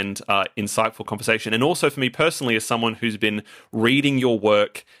valuable and insightful conversation. And also for me personally, as someone who's been reading your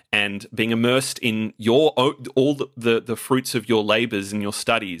work and being immersed in all the fruits of your labors and your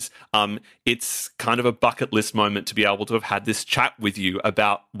studies, it's kind of a bucket list moment to be able to have had this chat with you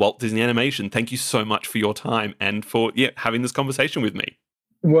about Walt Disney Animation. Thank you so much for your time and for having this conversation with me.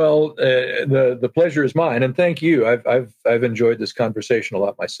 Well, the pleasure is mine, and thank you. I've enjoyed this conversation a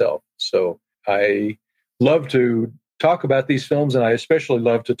lot myself. So I love to talk about these films, and I especially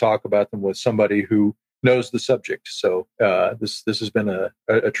love to talk about them with somebody who knows the subject. So this has been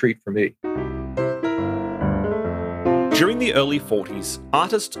a treat for me. During the early 40s,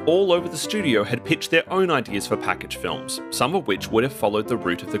 artists all over the studio had pitched their own ideas for package films, some of which would have followed the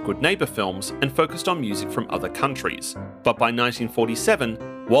route of the Good Neighbor films and focused on music from other countries. But by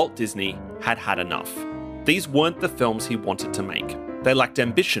 1947, Walt Disney had had enough. These weren't the films he wanted to make. They lacked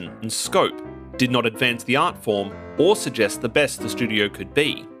ambition and scope, did not advance the art form, or suggest the best the studio could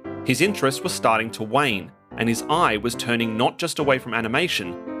be. His interest was starting to wane, and his eye was turning not just away from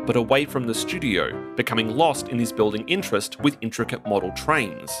animation, but away from the studio, becoming lost in his building interest with intricate model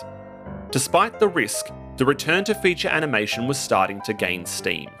trains. Despite the risk, the return to feature animation was starting to gain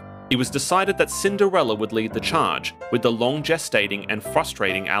steam. It was decided that Cinderella would lead the charge, with the long gestating and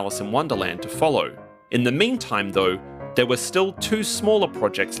frustrating Alice in Wonderland to follow. In the meantime, though, there were still two smaller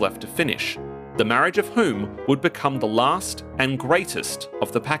projects left to finish, the marriage of whom would become the last and greatest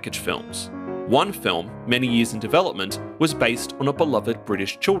of the package films. One film, many years in development, was based on a beloved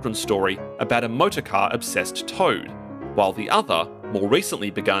British children's story about a motorcar-obsessed toad, while the other, more recently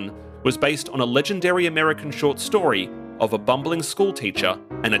begun, was based on a legendary American short story of a bumbling schoolteacher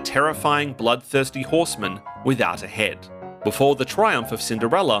and a terrifying bloodthirsty horseman without a head. Before the triumph of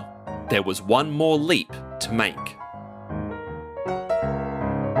Cinderella, there was one more leap to make.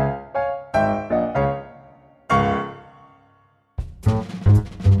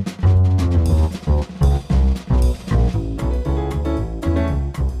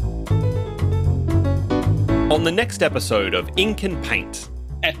 On the next episode of Ink and Paint.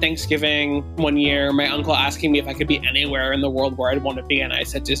 At Thanksgiving one year, my uncle asking me if I could be anywhere in the world where I'd want to be, and I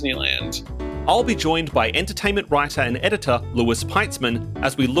said Disneyland. I'll be joined by entertainment writer and editor Louis Peitzman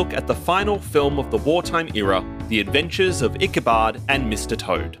as we look at the final film of the wartime era, The Adventures of Ichabod and Mr.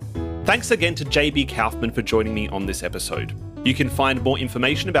 Toad. Thanks again to JB Kaufman for joining me on this episode. You can find more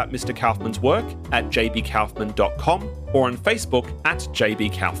information about Mr. Kaufman's work at jbkaufman.com or on Facebook at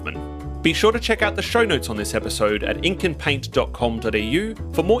JB Kaufman. Be sure to check out the show notes on this episode at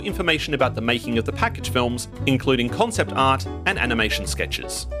inkandpaint.com.au for more information about the making of the package films, including concept art and animation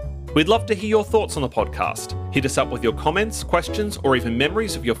sketches. We'd love to hear your thoughts on the podcast. Hit us up with your comments, questions, or even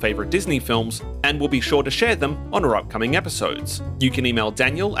memories of your favourite Disney films, and we'll be sure to share them on our upcoming episodes. You can email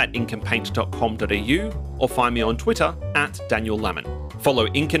Daniel at inkandpaint.com.au or find me on Twitter at Daniel Lamon. Follow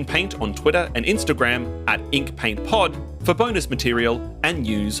Ink and Paint on Twitter and Instagram at InkPaintPod for bonus material and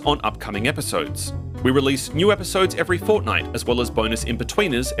news on upcoming episodes. We release new episodes every fortnight, as well as bonus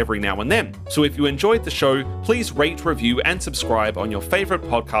in-betweeners every now and then. So if you enjoyed the show, please rate, review, and subscribe on your favourite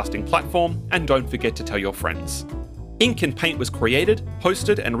podcasting platform, and don't forget to tell your friends. Ink and Paint was created,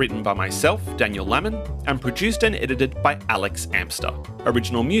 hosted and written by myself, Daniel Lamon, and produced and edited by Alex Amster.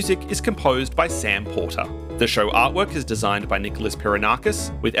 Original music is composed by Sam Porter. The show artwork is designed by Nicholas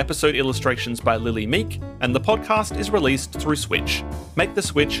Piranakis, with episode illustrations by Lily Meek, and the podcast is released through Switch.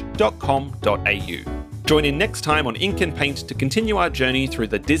 maketheswitch.com.au. Join in next time on Ink and Paint to continue our journey through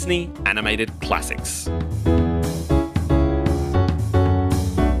the Disney animated classics.